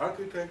and his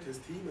architect, his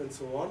team and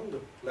so on, the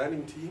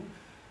planning team,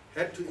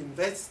 had to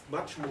invest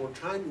much more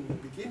time in the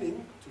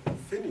beginning to be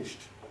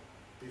finished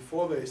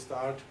before they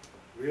start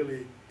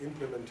really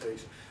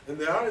implementation. And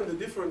there are in the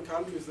different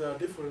countries, there are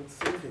different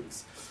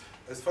thinkings.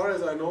 As far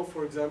as I know,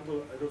 for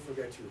example, I don't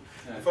forget you.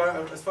 Yeah.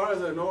 As far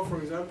as I know,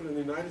 for example, in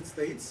the United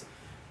States,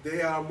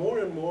 they are more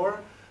and more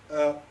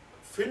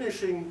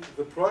finishing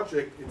the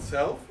project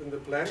itself in the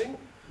planning,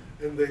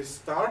 and they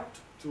start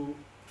to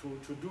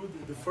do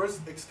the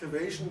first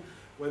excavation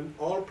when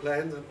all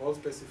plans and all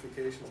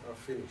specifications are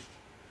finished.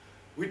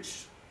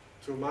 Which,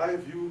 to my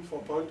view, for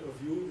point of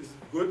view, is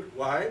good.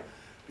 Why?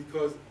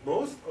 Because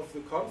most of the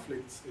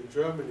conflicts in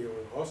Germany or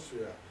in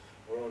Austria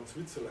or in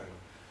Switzerland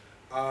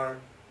are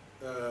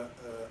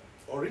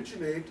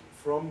originate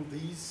from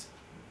these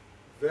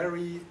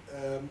very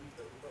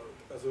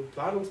also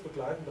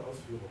planungsbegleitende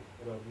Ausführung,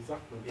 oder wie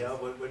sagt man das? Yeah,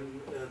 when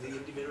the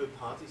individual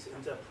parties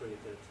interpret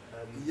it.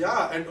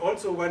 Yeah, and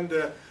also when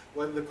the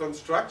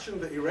construction,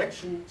 the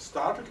erection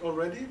started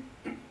already,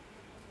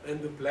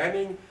 and the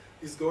planning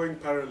is going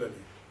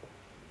parallelly.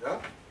 Yeah,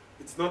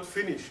 it's not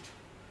finished.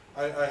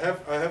 I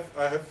have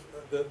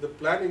the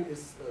planning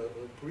is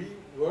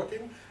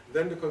pre-working,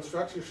 then the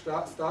construction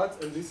starts,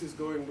 and this is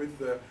going with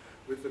the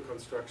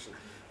construction.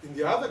 In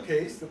the other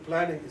case, the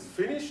planning is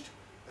finished,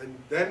 and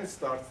then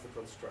starts the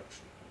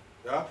construction.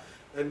 Yeah,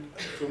 and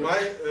to my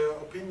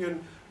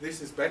opinion,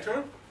 this is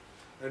better.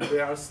 And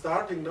they are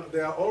starting. They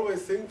are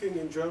always thinking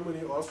in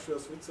Germany, Austria,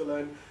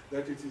 Switzerland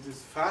that it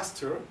is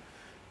faster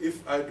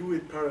if I do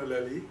it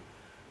parallelly.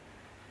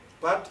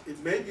 But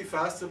it may be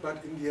faster,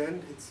 but in the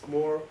end, it's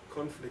more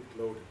conflict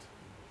loaded.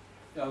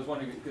 Yeah, I was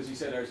wondering because you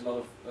said there's a lot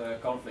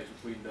of conflicts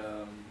between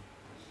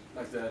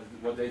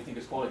what they think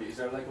is quality. Is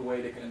there like a way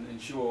they can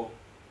ensure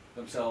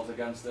themselves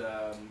against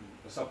a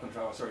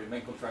subcontractor, sorry,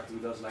 main contractor who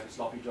does like a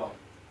sloppy job?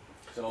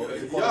 So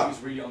if the quality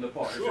is really on the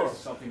par, sure. Is there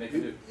something they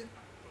can do?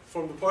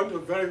 From the point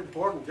of very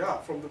important, yeah.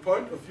 From the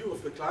point of view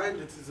of the client,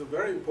 it is a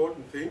very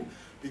important thing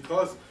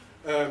because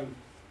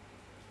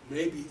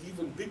maybe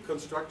even big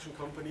construction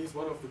companies,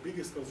 one of the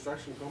biggest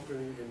construction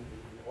companies in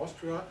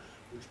Austria,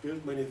 which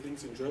built many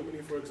things in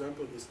Germany, for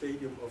example, the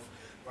stadium of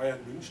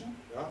Bayern München,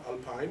 yeah,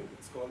 Alpine,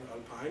 it's called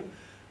Alpine.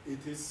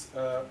 It is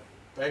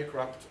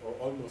bankrupt or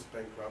almost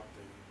bankrupt.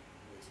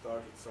 They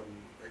started some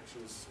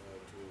actions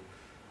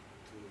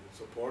to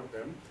support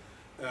them.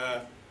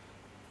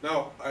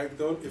 Now, I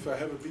don't. If I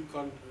have a big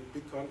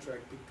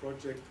contract, big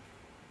project,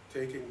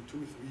 taking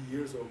 2-3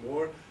 years or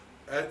more,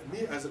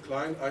 me as a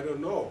client, I don't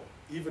know.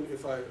 Even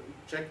if I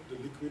check the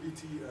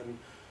liquidity and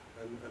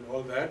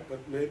all that, but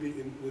maybe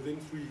within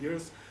 3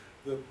 years,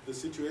 the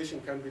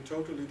situation can be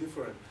totally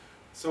different.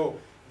 So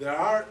there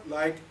are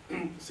like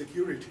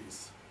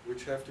securities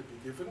which have to be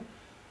given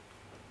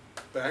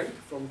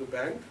from the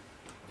bank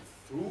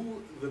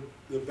through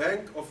the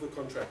bank of the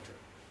contractor.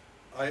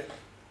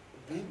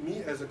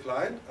 Me as a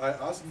client, I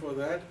ask for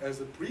that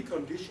as a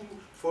precondition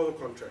for the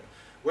contract.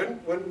 When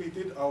we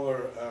did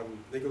our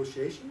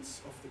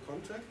negotiations of the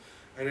contract,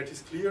 and it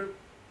is clear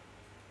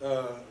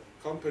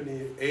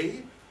company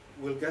A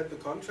will get the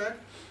contract,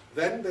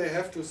 then they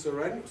have to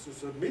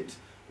submit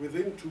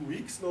within 2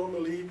 weeks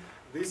normally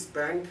this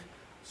bank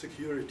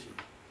security,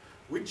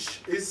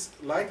 which is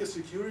like a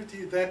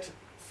security that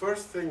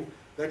first thing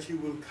that he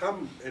will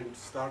come and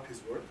start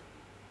his work,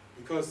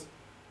 because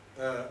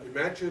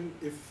imagine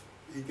if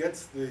he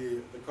gets the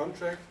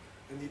contract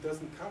and he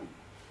doesn't come.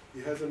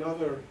 he has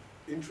another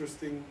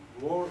interesting,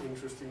 more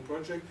interesting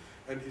project,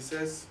 and he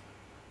says,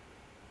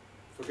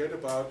 forget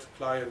about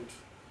client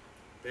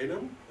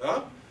Benham.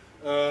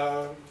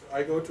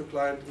 I go to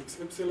client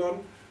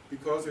XY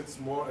because it's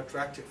more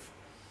attractive.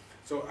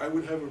 So I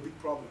would have a big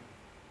problem.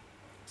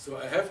 So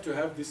I have to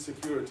have this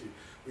security.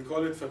 We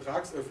call it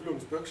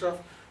Vertragserfüllungsbürgschaft,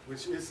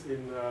 which is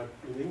in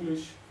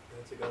English.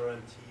 That's a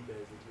guarantee,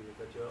 basically.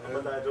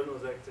 But I don't know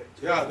the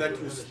exact. Yeah, that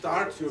you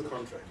start your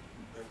contract.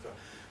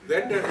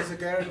 Then there is a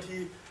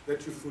guarantee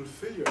that you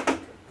fulfill your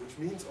contract, which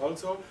means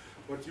also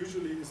what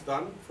usually is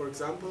done. For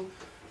example,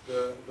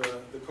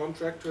 the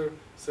contractor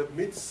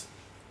submits,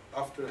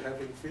 after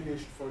having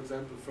finished, for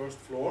example, first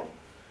floor,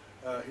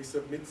 he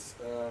submits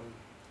a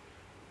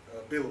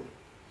bill,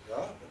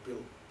 a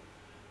bill.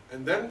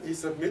 And then he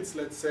submits,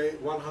 let's say,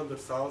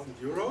 100,000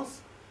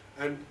 euros,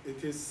 and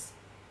it is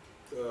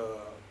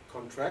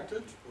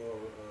contracted, or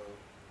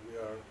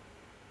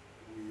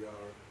we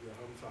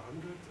haben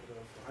verhandelt,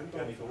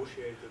 vereinbart.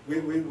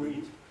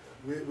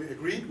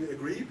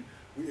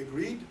 We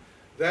agreed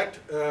that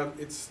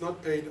it's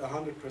not paid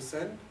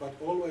 100%, but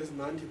always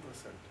 90%.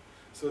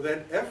 So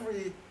that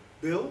every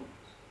bill,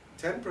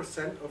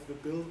 10% of the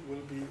bill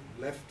will be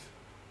left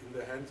in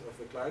the hands of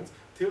the clients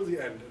till the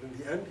end. And in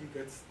the end, he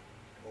gets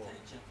all.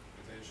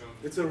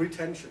 It's a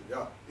retention,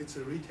 yeah. It's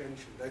a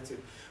retention, that's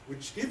it.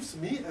 Which gives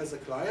me, as a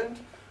client,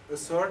 a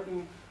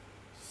certain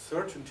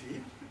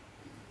certainty,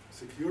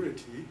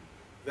 security,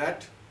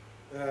 that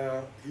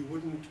he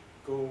wouldn't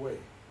go away.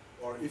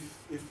 Or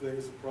if there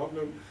is a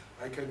problem,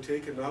 I can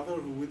take another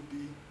who would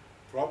be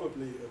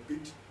probably a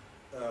bit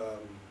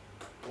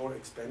more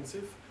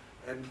expensive.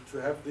 And to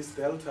have this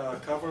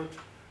delta covered,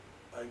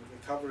 I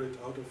cover it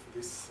out of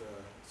this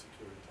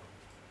security.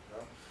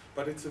 Yeah?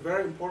 But it's a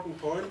very important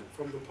point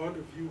from the point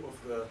of view of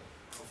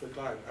the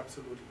client,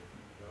 absolutely.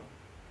 Ja.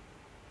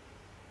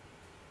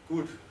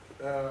 Gut,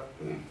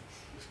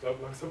 ich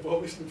glaube, langsam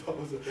brauche ich eine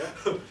Pause. Yeah.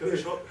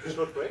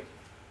 Short break?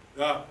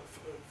 Yeah,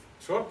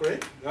 short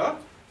break, yeah?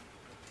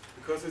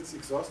 Because it's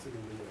exhausting in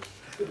English.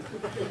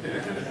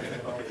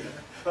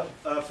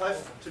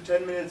 5 to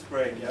 10 minutes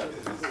break, yeah?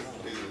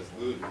 This is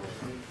good.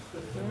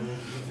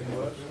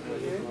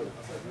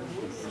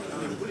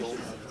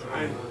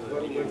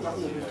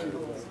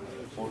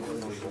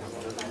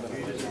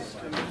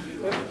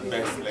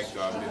 Best lecture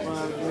I've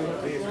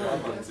been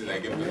until I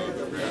get to know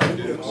the prayer. It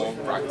is more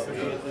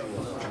practical.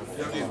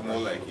 It is more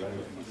like it.